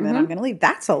this time, then I'm going to leave.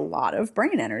 That's a lot of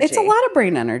brain energy. It's a lot of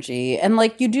brain energy. And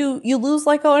like you lose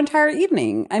like an entire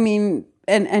evening. I mean,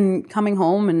 and coming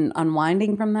home and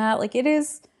unwinding from that, like it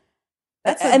is.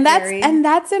 Those are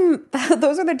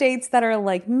the dates that are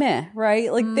like meh,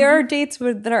 right? Like there are dates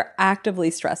that are actively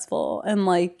stressful, and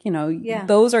like, you know,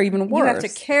 those are even worse. You have to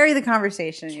carry the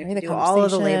conversation. You have to do all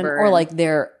of the labor, or like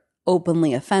they're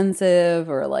openly offensive,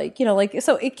 or like, you know, like,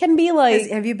 so it can be like.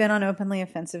 Have you been on openly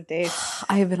offensive dates?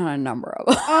 I have been on a number of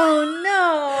them. Oh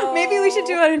no! Maybe we should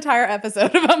do an entire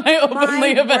episode about my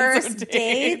openly offensive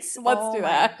dates. Let's do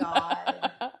that.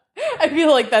 God. I feel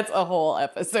like that's a whole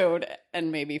episode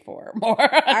and maybe 4 more.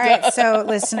 All right. So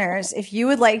listeners, if you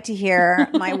would like to hear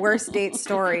my worst date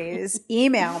stories,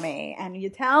 email me and you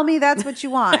tell me that's what you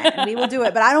want and we will do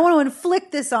it. But I don't want to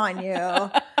inflict this on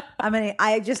you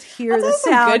I just hear I'll the tell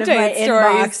some sound good of my date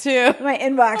stories, inbox. too. My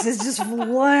inbox is just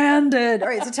landed. All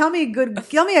right, so tell me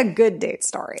a good date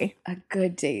story. A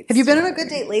good date. Have you been on a good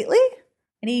date lately?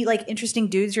 Any like interesting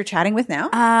dudes you're chatting with now?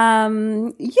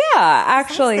 Yeah,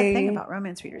 actually. That's the thing about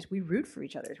romance readers. We root for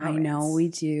each other's romance. I know we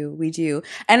do.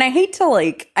 And I hate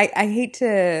to I hate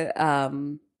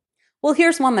to well,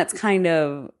 here's one that's kind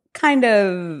of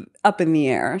up in the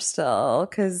air still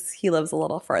because he lives a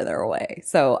little further away.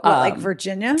 So What, like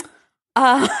Virginia?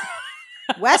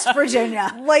 West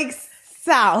Virginia. Like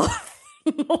south.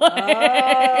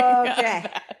 Okay.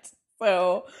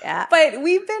 So yeah. But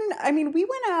we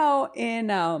went out in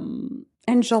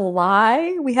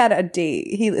July. We had a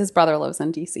date. His brother lives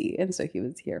in DC, and so he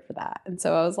was here for that. And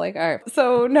so I was like, all right.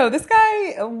 So no, this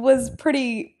guy was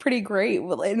pretty great.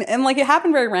 And like it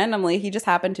happened very randomly. He just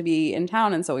happened to be in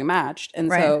town, and so we matched.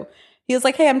 And so he was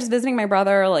like, hey, I'm just visiting my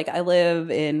brother. Like, I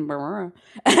live in Marmara.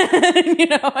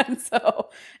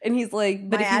 And he's like,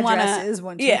 but my if you want to. address is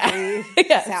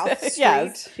 123 South Street.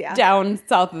 Yes, yeah. Down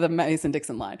south of the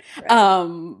Mason-Dixon line.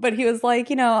 Right. But he was like,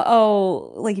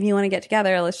 like, if you want to get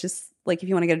together, let's just, like, if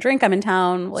you want to get a drink, I'm in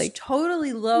town. Like, it's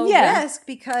totally low risk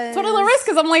because. Totally low risk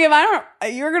because I'm like,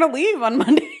 you're going to leave on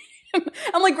Monday.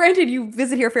 I'm like, granted, you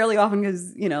visit here fairly often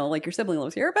because, like your sibling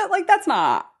lives here, but like, that's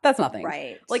nothing.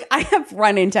 Right. Like I have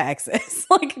run into exes.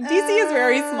 Like DC is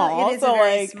very small. It is so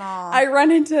very like small. I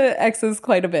run into exes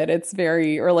quite a bit. It's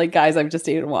or like guys I've just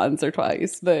dated once or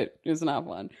twice, but it was not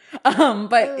fun.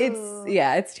 But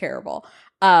it's terrible.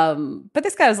 But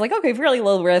this guy was like, okay, really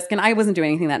low risk. And I wasn't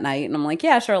doing anything that night. And I'm like,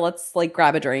 yeah, sure. Let's like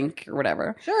grab a drink or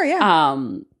whatever. Sure. Yeah.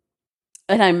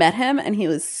 And I met him and he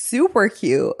was super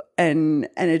cute and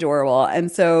adorable.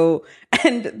 And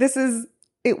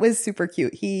it was super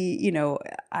cute. He,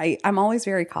 I'm always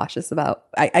very cautious about,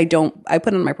 I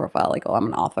put in my profile, like, oh, I'm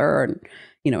an author and,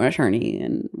 an attorney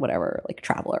and whatever, like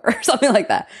traveler or something like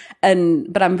that.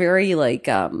 But I'm very like,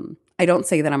 I don't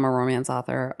say that I'm a romance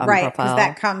author on right, profile. Because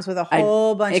that comes with a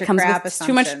whole bunch of crap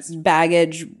assumptions. Too much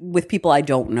baggage with people I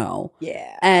don't know.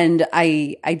 Yeah. And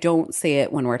I don't say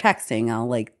it when we're texting. I'll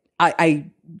like, I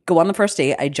go on the first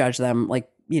date, I judge them, like,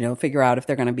 figure out if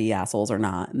they're going to be assholes or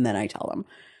not. And then I tell them.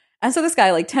 And so this guy,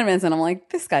 like 10 minutes in, I'm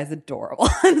like, this guy's adorable.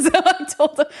 And so I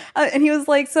told him, and he was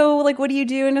like, so like, what do you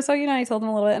do? And so, I told him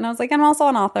a little bit and I was like, I'm also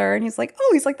an author. And he's like,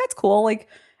 that's cool. Like,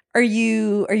 are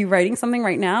you writing something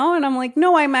right now? And I'm like,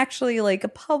 no, I'm actually like a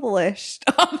published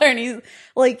author. And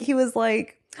he was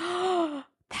like, oh,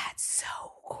 that's so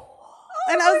cool.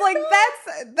 And I was like,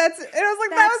 that's, and I was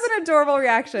like, that was an adorable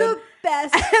reaction. The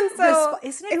best. And so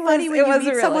isn't it funny when you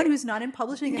meet someone who's not in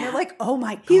publishing and they're like, oh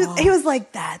my God. He was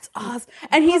like, that's awesome.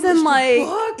 And he's in like,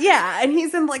 and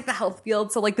he's in like the health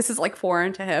field. So like, this is like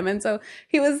foreign to him. And so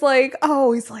he was like,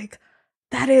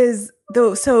 that is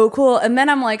so cool. And then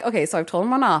I'm like, okay, so I've told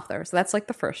him I'm an author. So that's like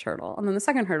the first hurdle. And then the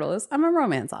second hurdle is I'm a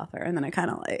romance author. And then I kind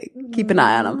of like keep an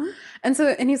eye on him.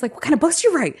 And he's like, what kind of books do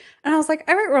you write? And I was like,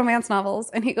 I write romance novels.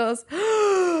 And he goes,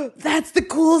 oh, that's the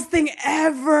coolest thing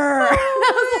ever. And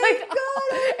I was like,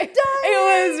 God,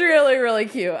 it was really, really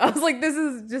cute. I was like, this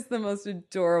is just the most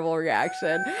adorable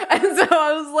reaction. And so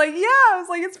I was like,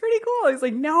 it's pretty cool. He's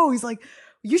like, no,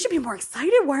 you should be more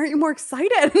excited. Why aren't you more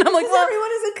excited? And I'm like, well, everyone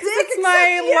is a dick. It's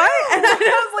my life. And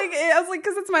I was like,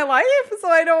 because it's my life. So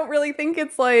I don't really think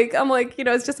it's like, I'm like,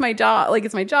 it's just my job. Like,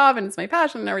 it's my job and it's my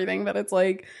passion and everything. But it's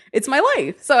like, it's my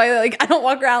life. So I don't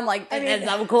walk around like, it's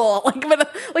so cool. Like,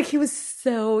 but like, he was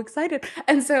so excited.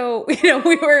 And so, we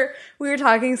were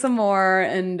talking some more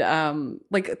and,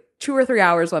 like 2 or 3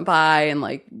 hours went by and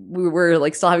like, we were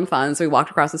like still having fun. So we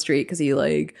walked across the street because he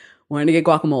like, wanted to get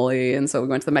guacamole. And so we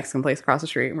went to the Mexican place across the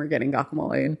street and we're getting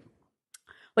guacamole. And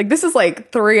like, this is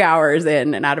like 3 hours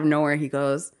in and out of nowhere, he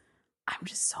goes, I'm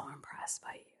just so impressed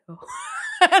by you.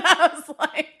 And I'm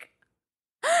like,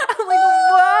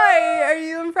 why are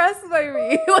you impressed by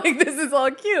me? Like, this is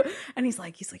all cute. And he's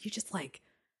like, you just like,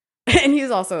 and he's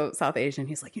also South Asian.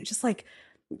 He's like, you're just like,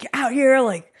 you're out here,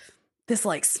 like this,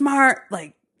 like smart,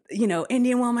 like,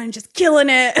 Indian woman just killing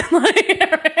it.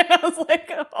 I was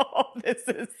like, oh, this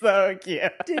is so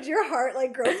cute. Did your heart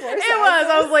like grow 4 sizes? It was.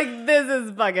 I was like, this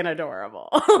is fucking adorable.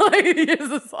 Like, this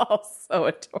is all so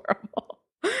adorable.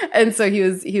 And so he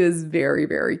was very,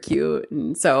 very cute.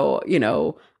 And so,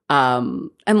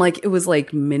 and like it was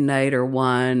like midnight or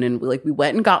 1 and we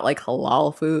went and got like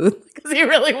halal food because he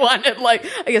really wanted, like,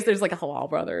 I guess there's like a Halal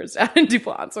Brothers down in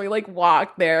DuPont. So we like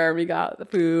walked there and we got the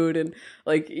food and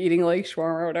like eating like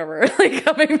shawarma or whatever, like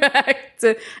coming back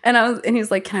to, and he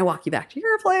was like, can I walk you back to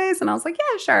your place? And I was like,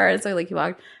 yeah, sure. And so like he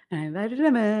walked and I invited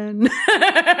him in. We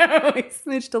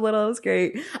smooched a little. It was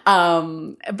great.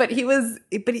 But he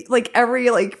like every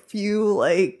like few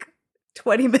like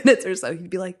 20 minutes or so, he'd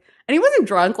be like, and he wasn't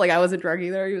drunk, like I wasn't drunk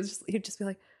either. He'd just be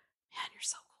like, man, you're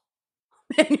so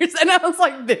cool. And I was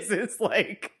like, this is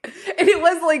like, and it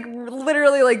was like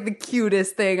literally like the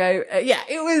cutest thing. Yeah,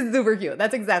 it was super cute.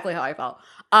 That's exactly how I felt.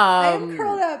 I'm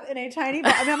curled up in a tiny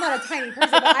ball. I mean, I'm not a tiny person,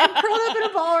 but I'm curled up in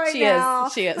a ball right now.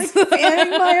 She is. Like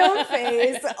fanning my own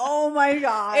face. Oh my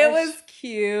gosh. It was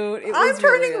cute. I'm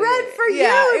turning red for you.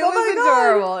 Yeah, it oh was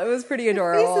adorable. It was pretty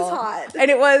adorable. Your face is hot. And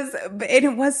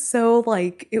it was so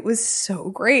like, it was so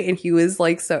great. And he was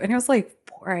like, and it was like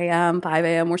 4 a.m., 5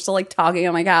 a.m. We're still like talking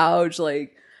on my couch,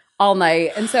 like all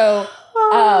night. And so,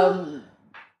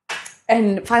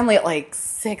 and finally at like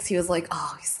 6, he was like,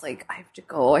 he's like, I have to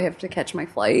go. I have to catch my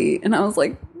flight. And I was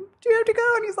like, do you have to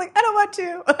go? And he's like, I don't want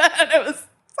to. And it was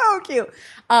so cute.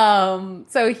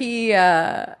 So he,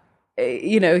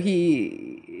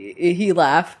 he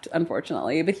left,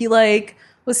 unfortunately, but he like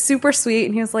was super sweet.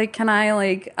 And he was like, can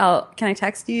I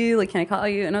text you? Like, can I call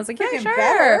you? And I was like, yeah, sure.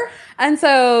 Better. And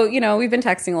so, we've been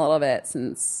texting a little bit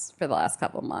for the last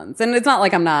couple of months. And it's not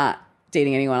like I'm not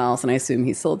dating anyone else, and I assume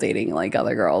he's still dating like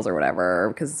other girls or whatever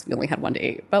because we only had one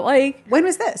date. But like, when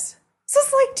was this? This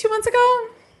was like 2 months ago.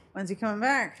 When's he coming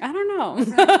back? I don't know.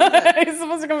 He's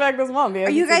supposed to come back this month. Are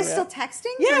you guys still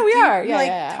texting? Yeah, we are. Do you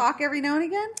talk every now and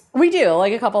again? We do,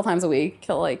 like a couple times a week.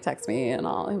 He'll like text me and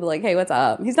he'll be like, "Hey, what's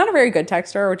up?" He's not a very good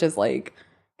texter, which is like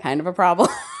kind of a problem.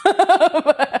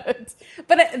 but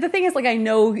the thing is, like, I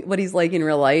know what he's like in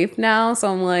real life now,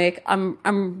 so I'm like,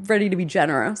 I'm ready to be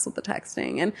generous with the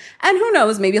texting, and who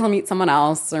knows, maybe he'll meet someone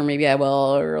else, or maybe I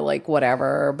will, or like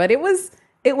whatever. But it was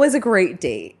a great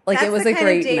date. Like, that's it was the a kind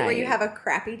great of date night. Where you have a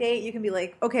crappy date, you can be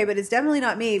like, okay, but it's definitely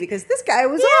not me because this guy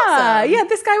was awesome. Yeah,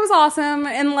 this guy was awesome,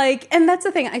 and that's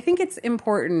the thing. I think it's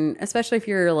important, especially if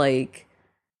you're like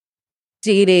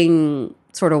dating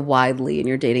sort of widely and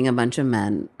you're dating a bunch of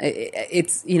men.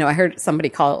 It's, I heard somebody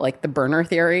call it like the burner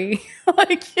theory.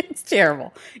 Like, it's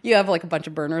terrible. You have like a bunch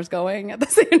of burners going at the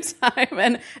same time.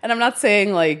 And I'm not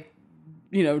saying like,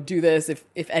 do this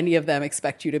if any of them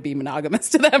expect you to be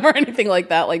monogamous to them or anything like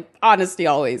that. Like, honesty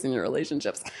always in your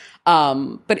relationships.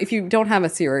 But if you don't have a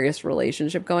serious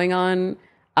relationship going on,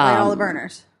 all the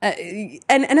burners.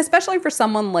 And especially for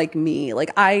someone like me,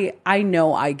 like I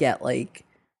know I get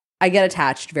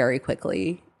attached very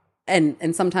quickly.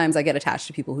 And sometimes I get attached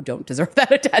to people who don't deserve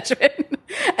that attachment.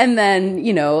 And then,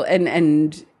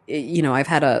 I've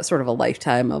had a sort of a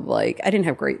lifetime of like, I didn't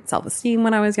have great self-esteem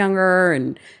when I was younger.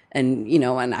 And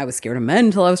I was scared of men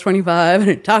until I was 25 and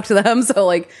I didn't talk to them. So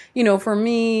like, for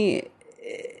me,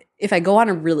 if I go on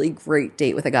a really great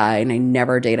date with a guy and I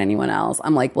never date anyone else,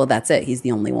 I'm like, well, that's it. He's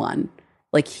the only one.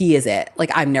 Like, he is it. Like,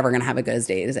 I'm never going to have a good as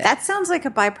date as it. That sounds like a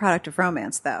byproduct of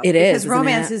romance, though. It is. Because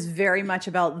romance is very much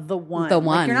about the one. The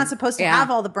one. Like, you're not supposed to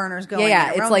have all the burners going.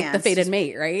 Yeah, it's like the fated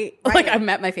mate, right? Like, I've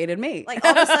met my fated mate. Like,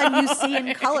 all of a sudden you see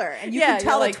in color and you can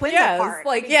tell the twins apart.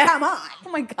 Like, come on. Oh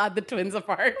my God, the twins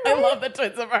apart. Right? I love the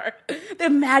twins apart. The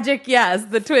magic, yes,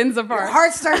 the twins apart. Your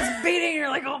heart starts beating. You're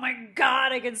like, oh my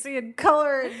God, I can see in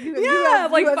color.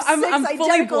 I'm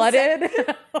fully blooded.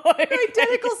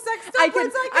 Identical sex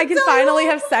doublets. I can finally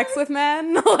have sex with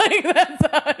men. Like, that's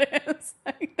how it is.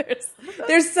 Like,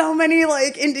 there's so many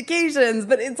like indications,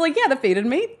 but it's like, the fated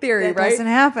mate theory, right? It doesn't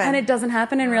happen. And it doesn't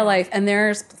happen in real life. And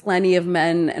there's plenty of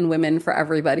men and women for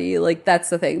everybody. Like,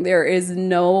 that's the thing. There is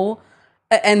no,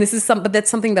 and this is but that's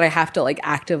something that I have to like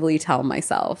actively tell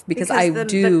myself because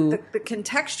the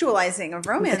contextualizing of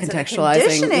romance. The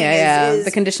contextualizing,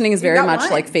 the conditioning is very much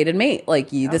like fated mate.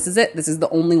 Like, this is it. This is the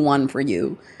only one for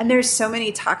you. And there's so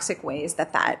many toxic ways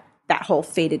that whole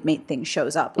fated mate thing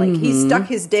shows up. Like, he stuck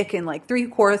his dick in like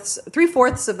three-fourths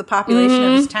of the population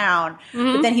of his town,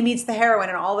 but then he meets the heroine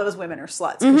and all those women are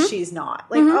sluts because she's not.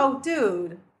 Like, oh,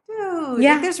 dude.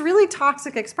 Yeah. Like, there's really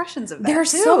toxic expressions of that.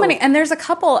 There's so many. And there's a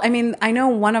couple. I mean, I know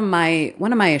one of my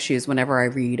issues whenever I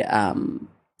read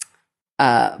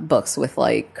books with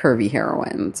like curvy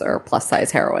heroines or plus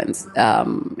size heroines,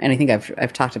 and I think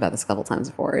I've talked about this a couple times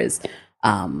before, is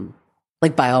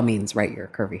like, by all means, write your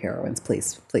curvy heroines,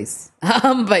 please.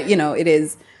 But, it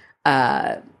is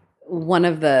one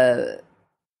of the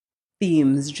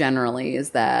themes generally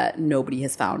is that nobody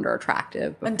has found her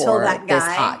attractive before until that guy. This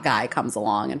hot guy comes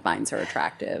along and finds her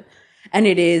attractive. And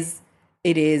it is,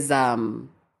 and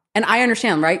I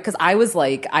understand, right? Because I was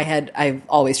like, I've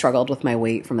always struggled with my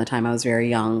weight from the time I was very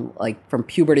young, like from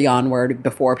puberty onward,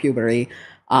 before puberty.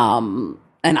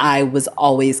 And I was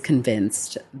always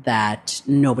convinced that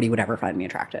nobody would ever find me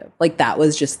attractive. Like, that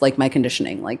was just like my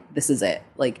conditioning. Like, this is it.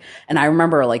 Like, and I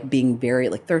remember like being very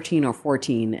like 13 or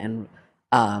 14 and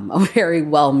a very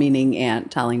well-meaning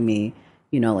aunt telling me,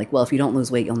 like, well, if you don't lose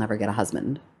weight, you'll never get a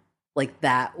husband. like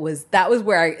that was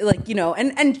where I like, you know,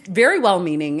 and very well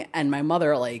meaning, and my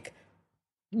mother like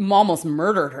almost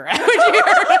murdered her.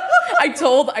 I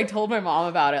told my mom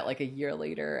about it like a year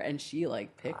later, and she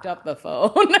like picked up the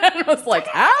phone and was like,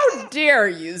 "How dare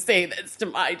you say this to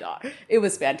my daughter?" It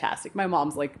was fantastic. My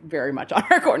mom's like very much on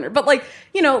our corner, but like,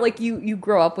 you know, like you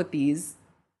grow up with these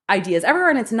ideas everywhere,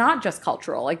 and it's not just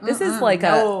cultural. Like this is like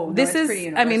this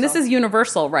is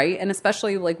universal, right? And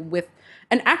especially like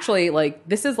and actually like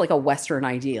this is like a Western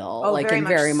ideal, like in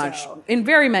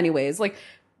very many ways. Like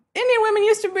Indian women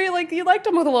used to be like, you liked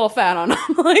them with a little fat on them.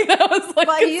 Like that was like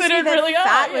considered really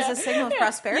fat was a signal of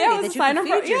prosperity that you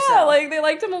could feed yourself. Yeah, like they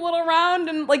liked them a little round,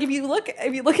 and like if you look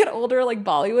at older like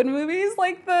Bollywood movies,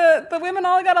 like the women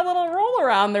all got a little roll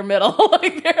around their middle.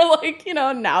 Like they're like, you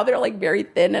know, now they're like very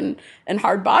thin and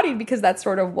hard bodied because that's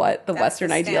sort of what the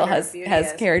Western ideal has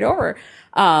carried over.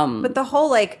 But the whole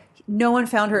like, no one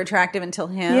found her attractive until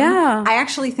him. Yeah. I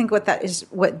actually think what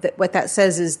that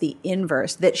says is the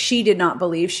inverse, that she did not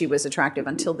believe she was attractive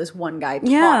until this one guy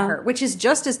taught her, which is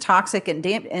just as toxic and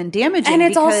damaging. And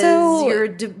it's because also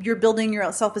you're building your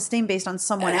self-esteem based on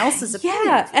someone else's opinion.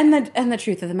 Yeah, and the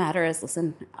truth of the matter is,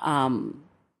 listen,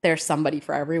 there's somebody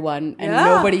for everyone, and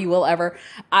nobody will ever.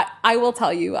 I will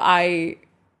tell you,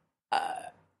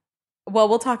 well,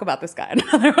 we'll talk about this guy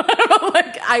another one.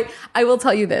 Like, I will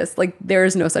tell you this: like, there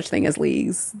is no such thing as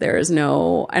leagues. There is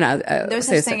no, and there's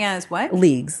such thing as what?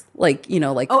 Leagues, like, you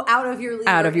know, like out of your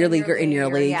league, or in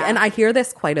your league. Yeah. And I hear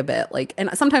this quite a bit. Like, and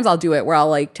sometimes I'll do it where I'll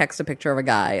like text a picture of a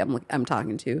guy I'm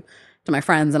talking to my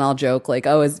friends, and I'll joke like,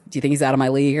 "Oh, do you think he's out of my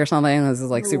league or something? This is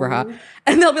like super hot,"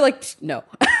 and they'll be like, "No,"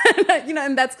 you know,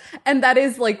 and that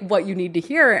is like what you need to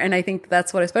hear. And I think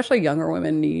that's what especially younger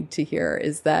women need to hear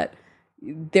is that.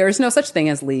 There is no such thing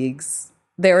as leagues.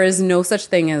 There is no such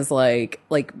thing as like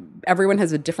everyone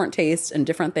has a different taste and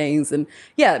different things. And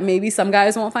yeah, maybe some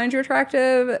guys won't find you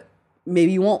attractive.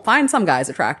 Maybe you won't find some guys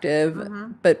attractive.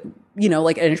 But you know,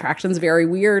 like an attraction's very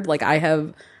weird. Like I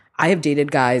have dated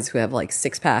guys who have like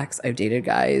six packs. I've dated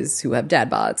guys who have dad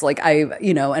bods. Like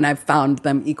and I've found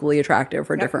them equally attractive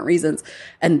for different reasons.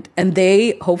 And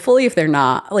they hopefully, if they're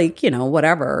not like, you know,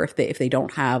 whatever, if they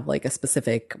don't have like a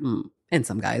specific, and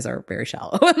some guys are very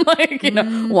shallow and like, you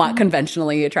know, want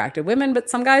conventionally attractive women, but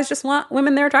some guys just want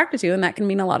women they're attracted to. And that can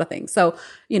mean a lot of things. So,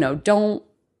 you know,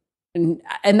 and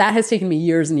that has taken me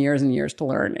years and years and years to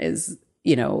learn is,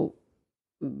 you know,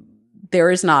 there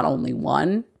is not only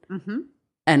one.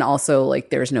 And also like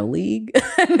there's no league.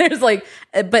 And there's like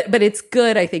but it's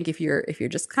good, I think, if you're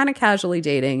just kind of casually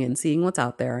dating and seeing what's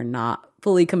out there and not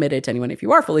fully committed to anyone. If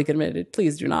you are fully committed,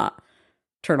 please do not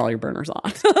turn all your burners on.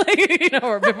 Like, you know,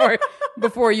 or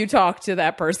before you talk to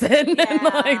that person. And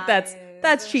like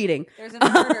that's cheating. There's an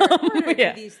order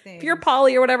to these things. If you're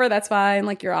poly or whatever, that's fine.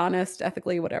 Like you're honest,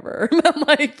 ethically, whatever. But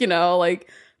like, you know, like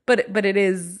but it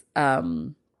is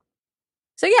so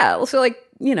yeah, so like,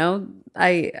 you know,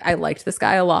 I liked this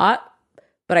guy a lot,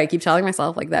 but I keep telling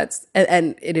myself like that's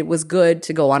and it was good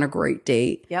to go on a great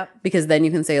date. Yep. Because then you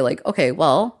can say like, okay,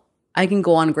 well, I can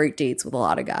go on great dates with a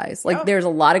lot of guys. Like there's a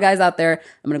lot of guys out there.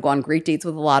 I'm going to go on great dates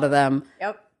with a lot of them.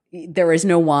 Yep. There is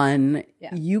no one.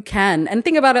 Yeah. You can. And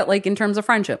think about it like in terms of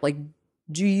friendship. Like,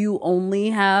 do you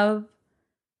only have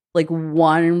like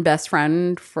one best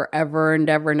friend forever and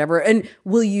ever and ever? And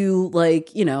will you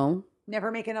like, you know,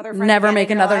 never make another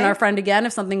friend friend again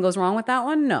if something goes wrong with that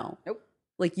one? No. Nope.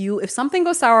 Like if something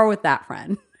goes sour with that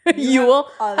friend, you will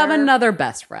have another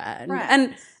best friend.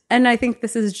 And I think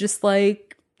this is just like,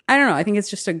 I don't know. I think it's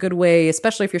just a good way,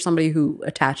 especially if you're somebody who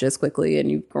attaches quickly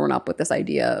and you've grown up with this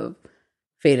idea of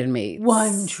fated mates.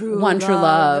 One true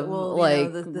love. Will,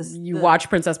 like you watch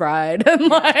Princess Bride and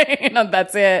like, you know,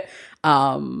 that's it.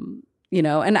 You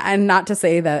know, and not to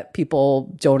say that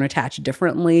people don't attach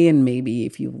differently. And maybe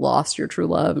if you've lost your true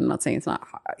love, I'm not saying it's not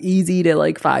easy to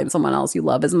like find someone else you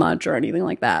love as much or anything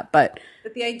like that. But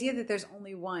the idea that there's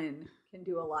only one can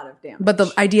do a lot of damage. But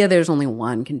the idea there's only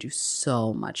one can do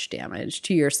so much damage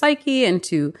to your psyche and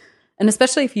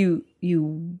especially if you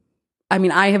I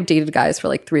mean, I have dated guys for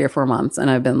like 3 or 4 months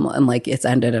and like it's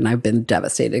ended and I've been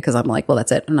devastated because I'm like, well,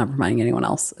 that's it. I'm not finding anyone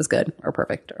else is good or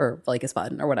perfect or like is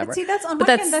fun or whatever. But see, that's on one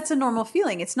hand, that's a normal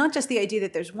feeling. It's not just the idea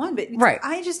that there's one, but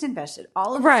I just invested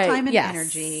all of this time and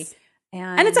energy.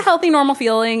 And it's a healthy, normal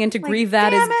feeling, and to grieve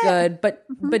that is good.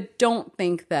 But don't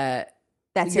think that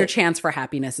that's your chance for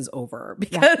happiness is over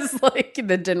because like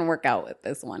that didn't work out with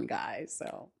this one guy.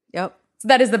 So so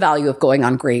that is the value of going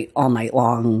on great all night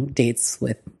long dates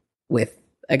with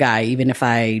a guy, even if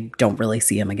I don't really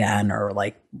see him again or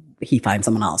like he finds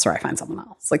someone else or I find someone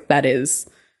else. Like that is,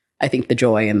 I think, the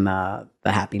joy and the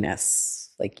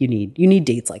happiness. Like you need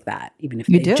dates like that, even if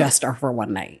they just are for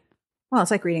one night. Well,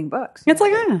 it's like reading books. It's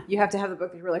like, you have to have the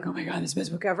book that you're like, oh my God, this is the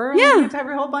best book ever. Yeah. And you have to have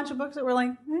a whole bunch of books that were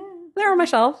like, they're on my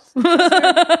shelf.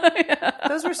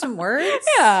 those were some words.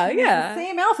 Yeah.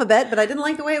 Same alphabet, but I didn't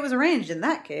like the way it was arranged in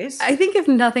that case. I think if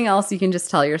nothing else, you can just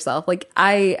tell yourself, like,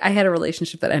 I had a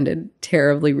relationship that ended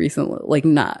terribly recently, like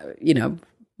not,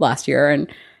 last year,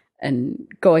 and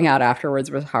going out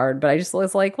afterwards was hard, but I just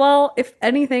was like, well, if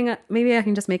anything, maybe I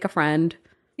can just make a friend.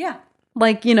 Yeah.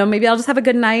 Like, maybe I'll just have a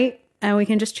good night and we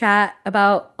can just chat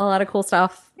about a lot of cool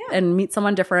stuff and meet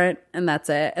someone different, and that's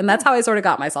it. And that's how I sort of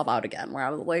got myself out again, where I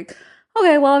was like,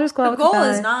 okay, well, I'll just go out with the guy. The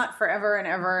goal is not forever and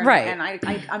ever. Right. And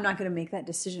I'm not going to make that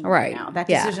decision right now. That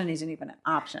decision isn't even an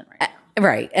option right now.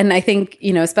 Right. And I think,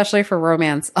 especially for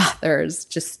romance authors,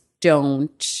 just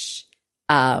don't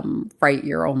write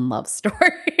your own love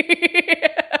story.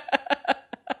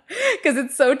 Because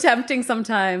it's so tempting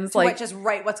sometimes. Like, just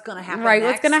write what's going to happen. Write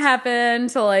next. what's going to happen,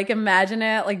 to like imagine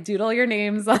it, like doodle your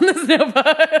names on this notebook.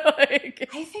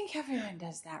 I think everyone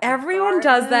does that. Everyone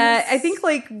does that.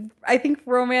 I think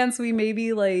romance, we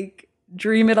maybe like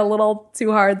dream it a little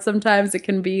too hard sometimes. It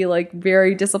can be like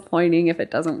very disappointing if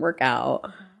it doesn't work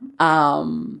out.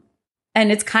 And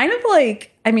it's kind of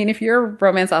like, if you're a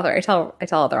romance author, I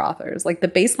tell other authors, like the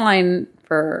baseline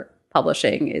for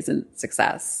publishing isn't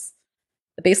success.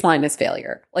 The baseline is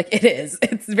failure. Like it is.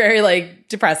 It's very like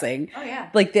depressing. Oh yeah.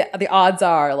 Like the odds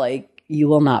are like you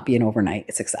will not be an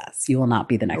overnight success. You will not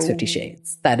be the next 50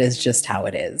 Shades. That is just how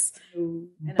it is. And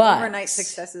overnight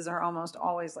successes are almost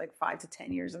always like 5 to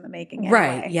 10 years in the making. Anyway.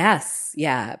 Right. Yes.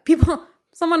 Yeah.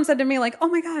 Someone said to me like, oh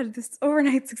my God, this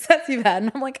overnight success you've had.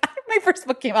 And I'm like, my first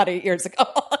book came out 8 years ago.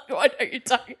 What are you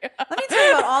talking about? Let me tell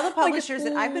you about all the publishers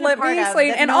that I've been a part of.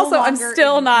 And also, I'm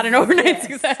still not an overnight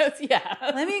success. Yeah.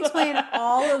 Let me explain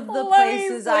all of the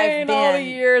places I've been. All the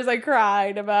years I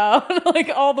cried about, like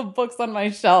all the books on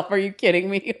my shelf. Are you kidding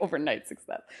me? Overnight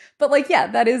success. But like, yeah,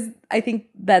 that is, I think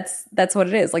that's what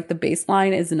it is. Like the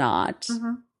baseline is not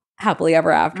happily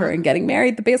ever after and getting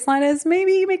married. The baseline is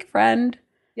maybe you make a friend.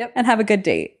 Yep. And have a good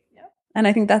date. Yep. And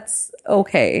I think that's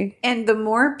okay. And the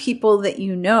more people that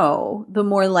you know, the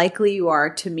more likely you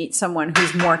are to meet someone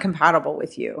who's more compatible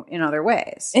with you in other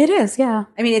ways. It is, yeah.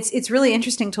 It's really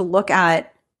interesting to look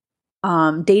at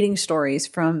dating stories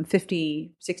from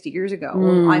 50, 60 years ago.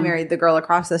 Well, I married the girl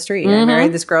across the street. I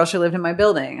married this girl. She lived in my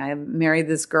building. I married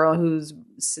this girl whose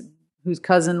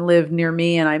cousin lived near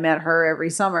me, and I met her every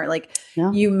summer. Like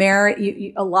you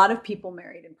marry, a lot of people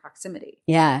married in proximity.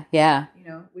 Yeah, yeah.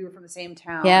 We were from the same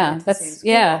town. Yeah, that's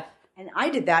And I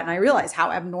did that, and I realized how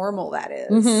abnormal that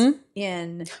is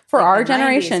for like, our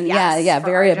generation. 90s. Yeah,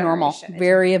 very abnormal.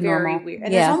 Very abnormal. Very weird.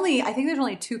 And I think there's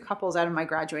only 2 couples out of my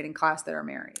graduating class that are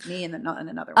married. Me and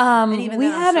another one. And even we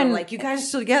then, had I'm like, you guys are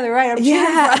still together, right?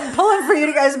 I'm pulling for you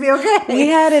to guys to be okay. We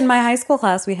had in my high school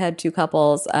class, we had 2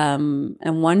 couples, and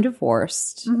one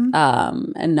divorced,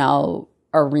 and now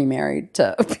are remarried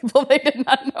to people they did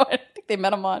not know. I think they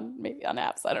met them on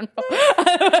apps. I don't know.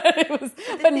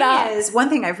 One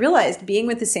thing I've realized being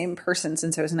with the same person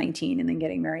since I was 19 and then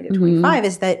getting married at 25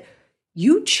 is that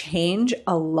you change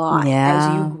a lot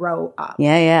as you grow up.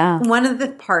 Yeah, yeah. One of the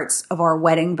parts of our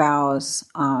wedding vows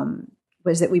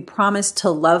was that we promised to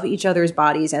love each other's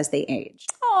bodies as they age.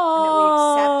 And that we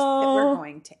accept that we're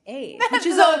going to age. Which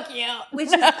is so cute. Which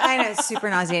is, I know, it's super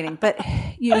nauseating. But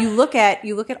you look at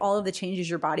all of the changes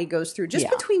your body goes through just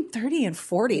between 30 and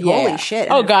 40. Holy shit.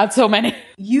 Oh God, so many.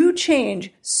 You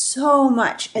change so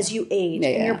much as you age.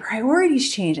 And your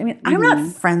priorities change. I'm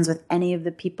not friends with any of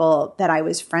the people that I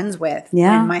was friends with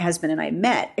when my husband and I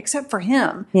met, except for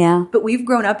him. Yeah. But we've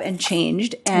grown up and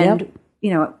changed. And,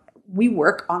 we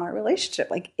work on our relationship.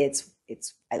 Like I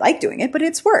like doing it, but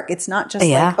it's work. It's not just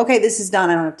like, okay, this is done.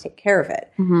 I don't have to take care of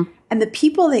it. And the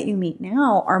people that you meet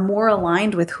now are more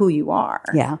aligned with who you are.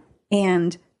 Yeah.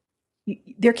 And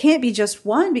there can't be just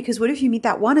one, because what if you meet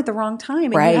that one at the wrong time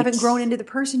and you haven't grown into the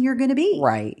person you're going to be?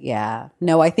 Right. Yeah.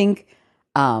 No, I think,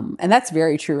 and that's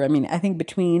very true. I think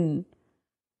between,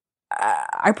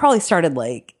 I probably started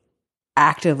like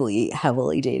actively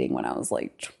heavily dating when I was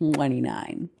like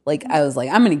 29. Like I was like,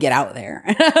 I'm going to get out there.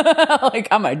 Like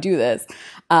I'm going to do this.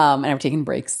 And I've taken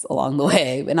breaks along the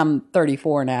way, and I'm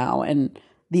 34 now. And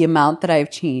the amount that I've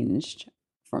changed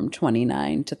from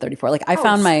 29 to 34, like I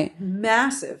found my own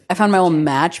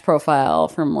Match profile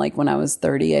from like when I was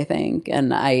 30, I think.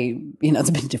 And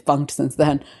it's been defunct since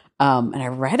then. And I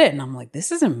read it and I'm like,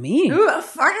 this isn't me. Who the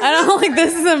fuck is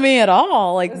this isn't me at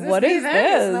all. Like, what is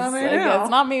this? It's not me now. It's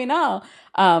not me now.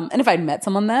 And if I'd met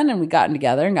someone then and we'd gotten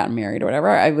together and gotten married or whatever,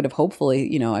 I would have hoped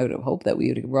that we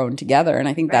would have grown together. And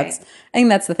I think that's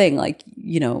the thing. Like,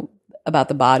 about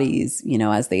the bodies, you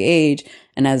know, as they age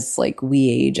and as like we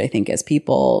age, I think as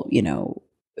people, you know,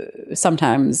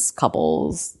 sometimes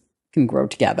couples can grow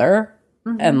together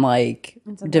and like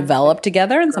develop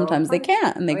together, and sometimes they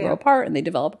can't, and they grow apart and they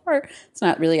develop apart. It's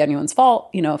not really anyone's fault,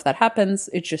 you know, if that happens.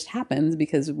 It just happens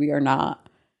because we are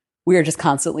just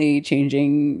constantly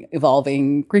changing,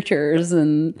 evolving creatures,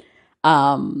 and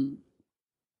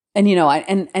you know,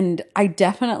 I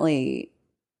definitely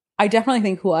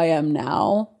think who I am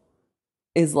now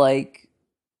is like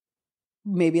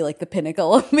maybe like the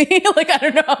pinnacle of me. Like, I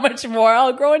don't know how much more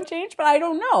I'll grow and change, but I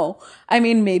don't know. I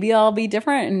mean, maybe I'll be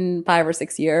different in 5 or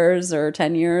 6 years or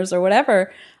 10 years or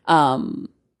whatever.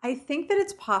 I think that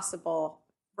it's possible.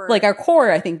 Like our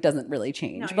core, I think, doesn't really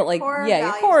change, but like,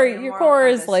 your core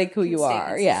is like who you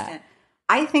are. Yeah.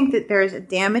 I think that there's a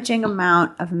damaging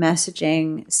amount of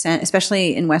messaging sent,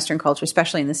 especially in Western culture,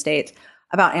 especially in the States,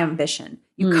 about ambition.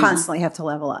 You constantly have to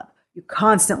level up. You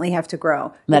constantly have to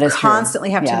grow. That is constantly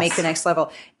true. have to make the next level.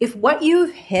 If what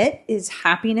you've hit is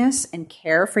happiness and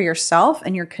care for yourself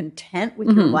and you're content with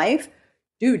your life,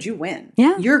 dude, you win.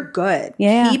 Yeah. You're good.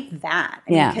 Yeah. Keep that.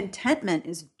 I mean, contentment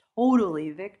is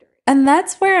totally victory. And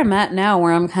that's where I'm at now,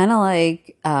 where I'm kind of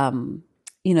like,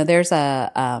 you know, there's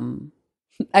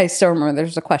I still remember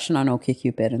there's a question on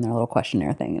OkCupid and their little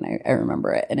questionnaire thing, and I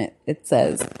remember it. And it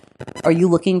says, are you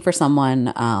looking for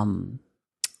someone,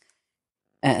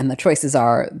 and the choices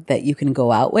are that you can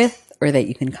go out with or that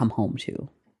you can come home to?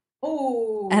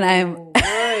 Oh, and I'm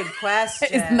good question.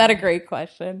 Isn't that a great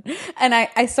question? And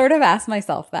I sort of asked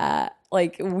myself that,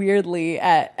 like, weirdly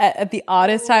at the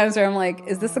oddest times, where I'm like,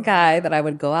 is this a guy that I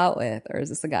would go out with, or is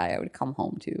this a guy I would come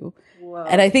home to? Whoa.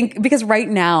 And I think because right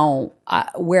now,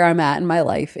 where I'm at in my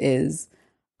life is,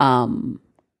 I've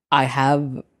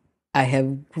had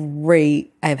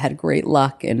great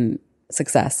luck and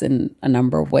success in a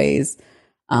number of ways.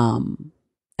 And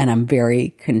I'm very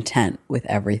content with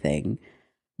everything,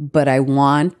 but I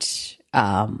want,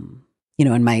 you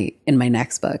know, in my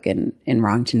next book, in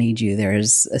Wrong to Need You,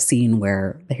 there's a scene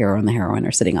where the hero and the heroine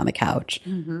are sitting on the couch,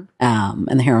 and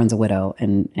the heroine's a widow,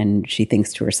 and she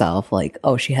thinks to herself, like,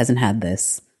 oh, she hasn't had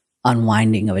this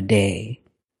unwinding of a day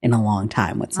in a long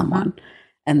time with someone.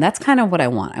 And that's kind of what I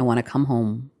want. I want to come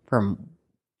home from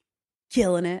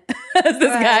killing it, as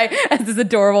this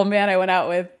adorable man I went out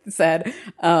with said.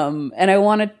 And I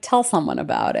want to tell someone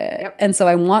about it. Yep. And so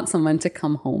I want someone to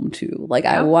come home to. Like,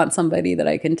 I want somebody that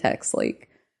I can text, like,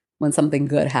 when something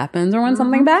good happens or when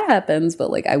something bad happens.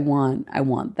 But like, I want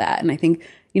that. And I think,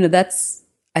 you know, that's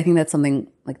something,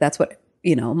 like, that's what,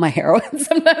 you know, my heroines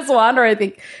sometimes want, or I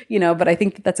think, you know, but I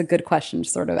think that's a good question to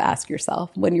sort of ask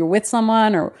yourself when you're with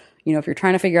someone, or, you know, if you're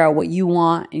trying to figure out what you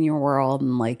want in your world,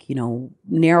 and, like, you know,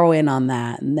 narrow in on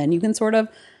that. And then you can sort of,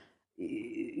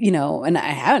 you know, and I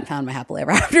haven't found my happily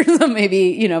ever after, so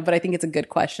maybe, you know, but I think it's a good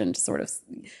question to sort of,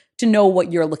 to know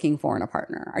what you're looking for in a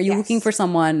partner. Are you looking for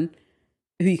someone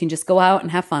who you can just go out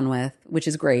and have fun with, which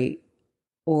is great?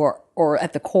 Or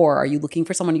at the core, are you looking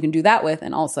for someone you can do that with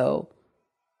and also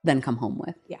then come home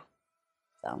with? Yeah.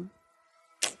 So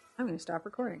I'm going to stop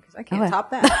recording because I can't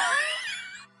top that.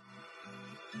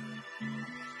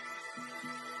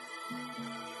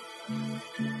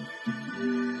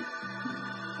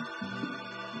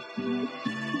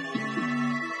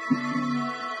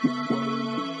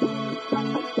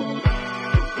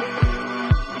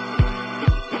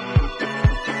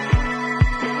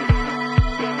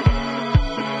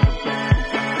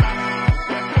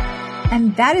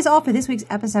 And that is all for this week's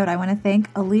episode. I want to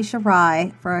thank Alisha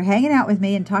Rye for hanging out with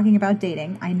me and talking about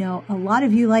dating. I know a lot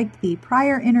of you liked the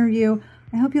prior interview.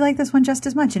 I hope you like this one just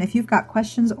as much. And if you've got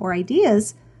questions or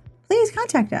ideas, please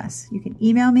contact us. You can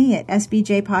email me at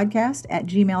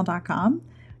sbjpodcast@gmail.com.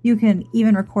 You can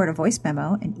even record a voice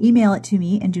memo and email it to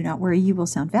me, and do not worry, you will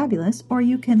sound fabulous. Or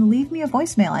you can leave me a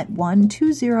voicemail at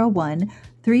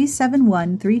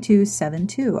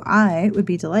 1-201-371-3272. I would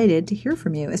be delighted to hear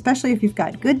from you, especially if you've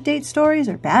got good date stories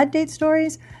or bad date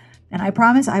stories. And I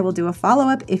promise I will do a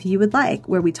follow-up if you would like,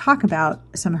 where we talk about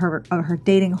some of her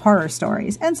dating horror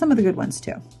stories, and some of the good ones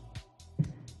too.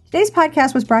 Today's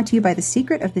podcast was brought to you by The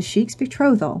Secret of the Sheik's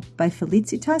Betrothal by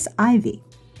Felicitas Ivy.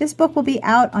 This book will be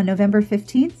out on November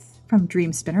 15th from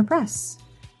Dreamspinner Press.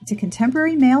 It's a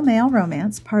contemporary male-male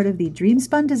romance, part of the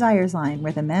Dreamspun Desires line,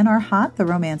 where the men are hot, the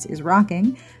romance is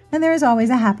rocking, and there is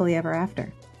always a happily ever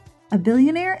after. A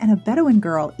billionaire and a Bedouin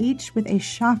girl, each with a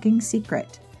shocking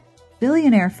secret.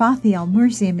 Billionaire Fathi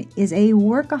Al-Mursim is a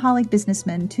workaholic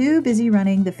businessman too busy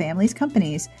running the family's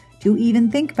companies to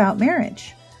even think about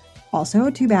marriage. Also,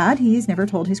 too bad he's never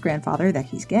told his grandfather that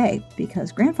he's gay,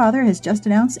 because grandfather has just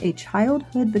announced a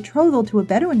childhood betrothal to a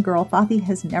Bedouin girl Fathi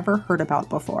has never heard about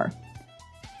before.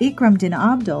 Ikram bin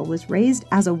Abdul was raised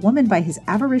as a woman by his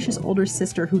avaricious older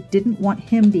sister who didn't want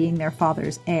him being their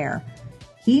father's heir.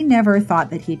 He never thought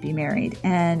that he'd be married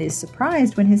and is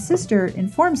surprised when his sister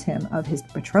informs him of his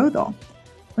betrothal.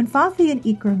 When Fathi and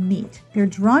Ikram meet, they're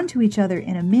drawn to each other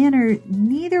in a manner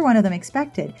neither one of them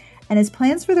expected, and as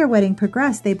plans for their wedding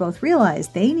progress, they both realize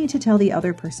they need to tell the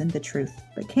other person the truth.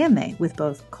 But can they, with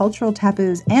both cultural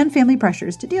taboos and family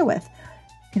pressures to deal with?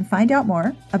 You can find out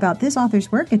more about this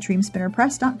author's work at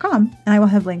dreamspinnerpress.com, and I will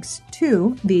have links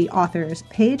to the author's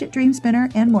page at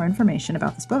Dreamspinner and more information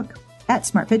about this book at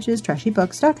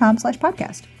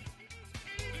smartpitchestrashybooks.com/podcast.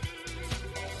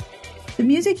 The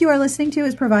music you are listening to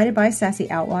is provided by Sassy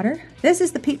Outwater. This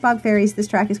is the Peat Bog Fairies. This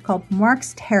track is called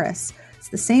Mark's Terrace. It's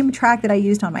the same track that I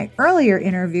used on my earlier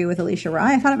interview with Alisha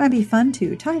Rye. I thought it might be fun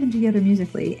to tie them together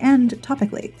musically and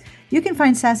topically. You can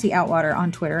find Sassy Outwater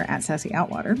on Twitter at Sassy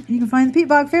Outwater. You can find the Peat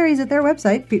Bog Fairies at their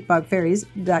website,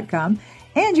 peatbogfairies.com.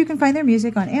 And you can find their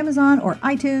music on Amazon or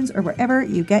iTunes or wherever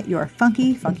you get your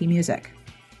funky, funky music.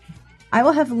 I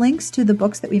will have links to the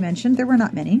books that we mentioned. There were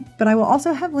not many, but I will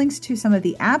also have links to some of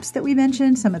the apps that we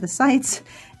mentioned, some of the sites,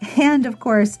 and of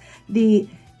course, the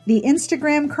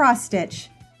Instagram cross-stitch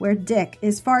where Dick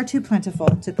is far too plentiful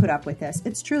to put up with this.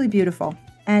 It's truly beautiful.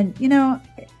 And, you know,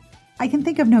 I can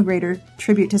think of no greater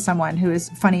tribute to someone who is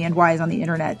funny and wise on the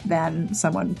internet than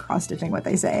someone cross-stitching what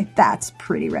they say. That's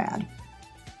pretty rad.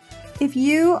 If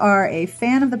you are a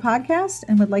fan of the podcast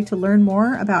and would like to learn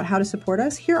more about how to support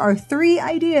us, here are 3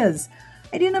 ideas.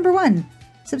 Idea number 1,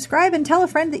 subscribe and tell a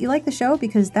friend that you like the show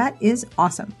because that is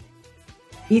awesome.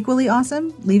 Equally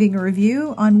awesome, leaving a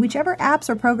review on whichever apps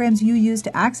or programs you use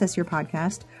to access your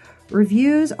podcast.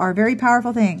 Reviews are very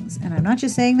powerful things, and I'm not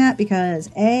just saying that because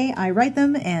A, I write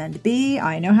them, and B,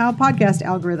 I know how podcast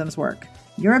algorithms work.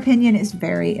 Your opinion is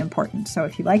very important, so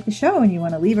if you like the show and you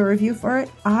want to leave a review for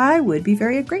it, I would be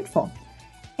very grateful.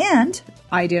 And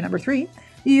idea number 3,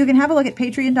 you can have a look at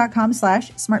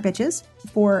patreon.com/smartbitches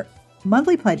for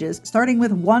monthly pledges starting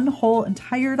with $1 whole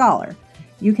entire dollar.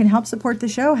 You can help support the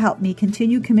show, help me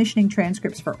continue commissioning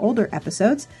transcripts for older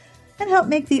episodes, and help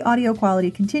make the audio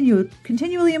quality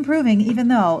continually improving, even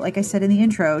though, like I said in the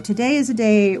intro, today is a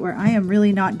day where I am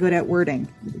really not good at wording.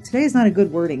 Today is not a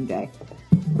good wording day.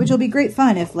 Which will be great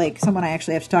fun if, like, someone I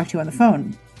actually have to talk to on the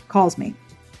phone calls me.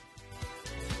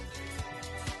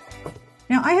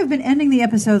 Now, I have been ending the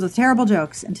episodes with terrible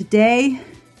jokes, and today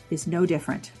is no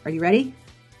different. Are you ready?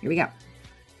 Here we go.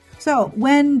 So,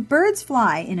 when birds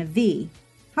fly in a V,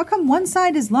 how come one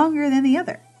side is longer than the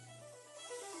other?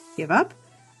 Give up?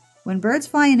 When birds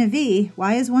fly in a V,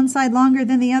 why is one side longer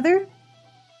than the other?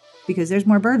 Because there's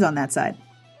more birds on that side.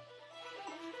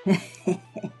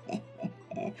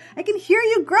 I can hear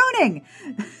you groaning.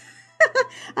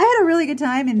 I had a really good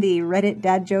time in the Reddit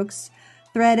dad jokes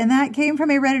thread, and that came from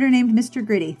a Redditor named Mr.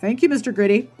 Gritty. Thank you, Mr.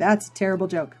 Gritty. That's a terrible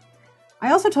joke.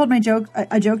 I also told a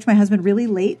joke to my husband really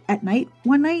late at night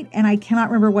one night, and I cannot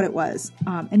remember what it was,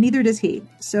 and neither does he.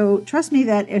 So trust me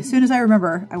that as soon as I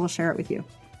remember, I will share it with you.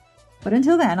 But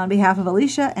until then, on behalf of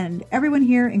Alisha and everyone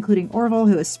here, including Orville,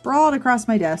 who is sprawled across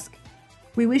my desk,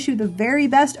 we wish you the very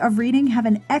best of reading. Have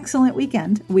an excellent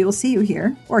weekend. We will see you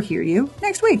here, or hear you,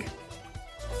 next week.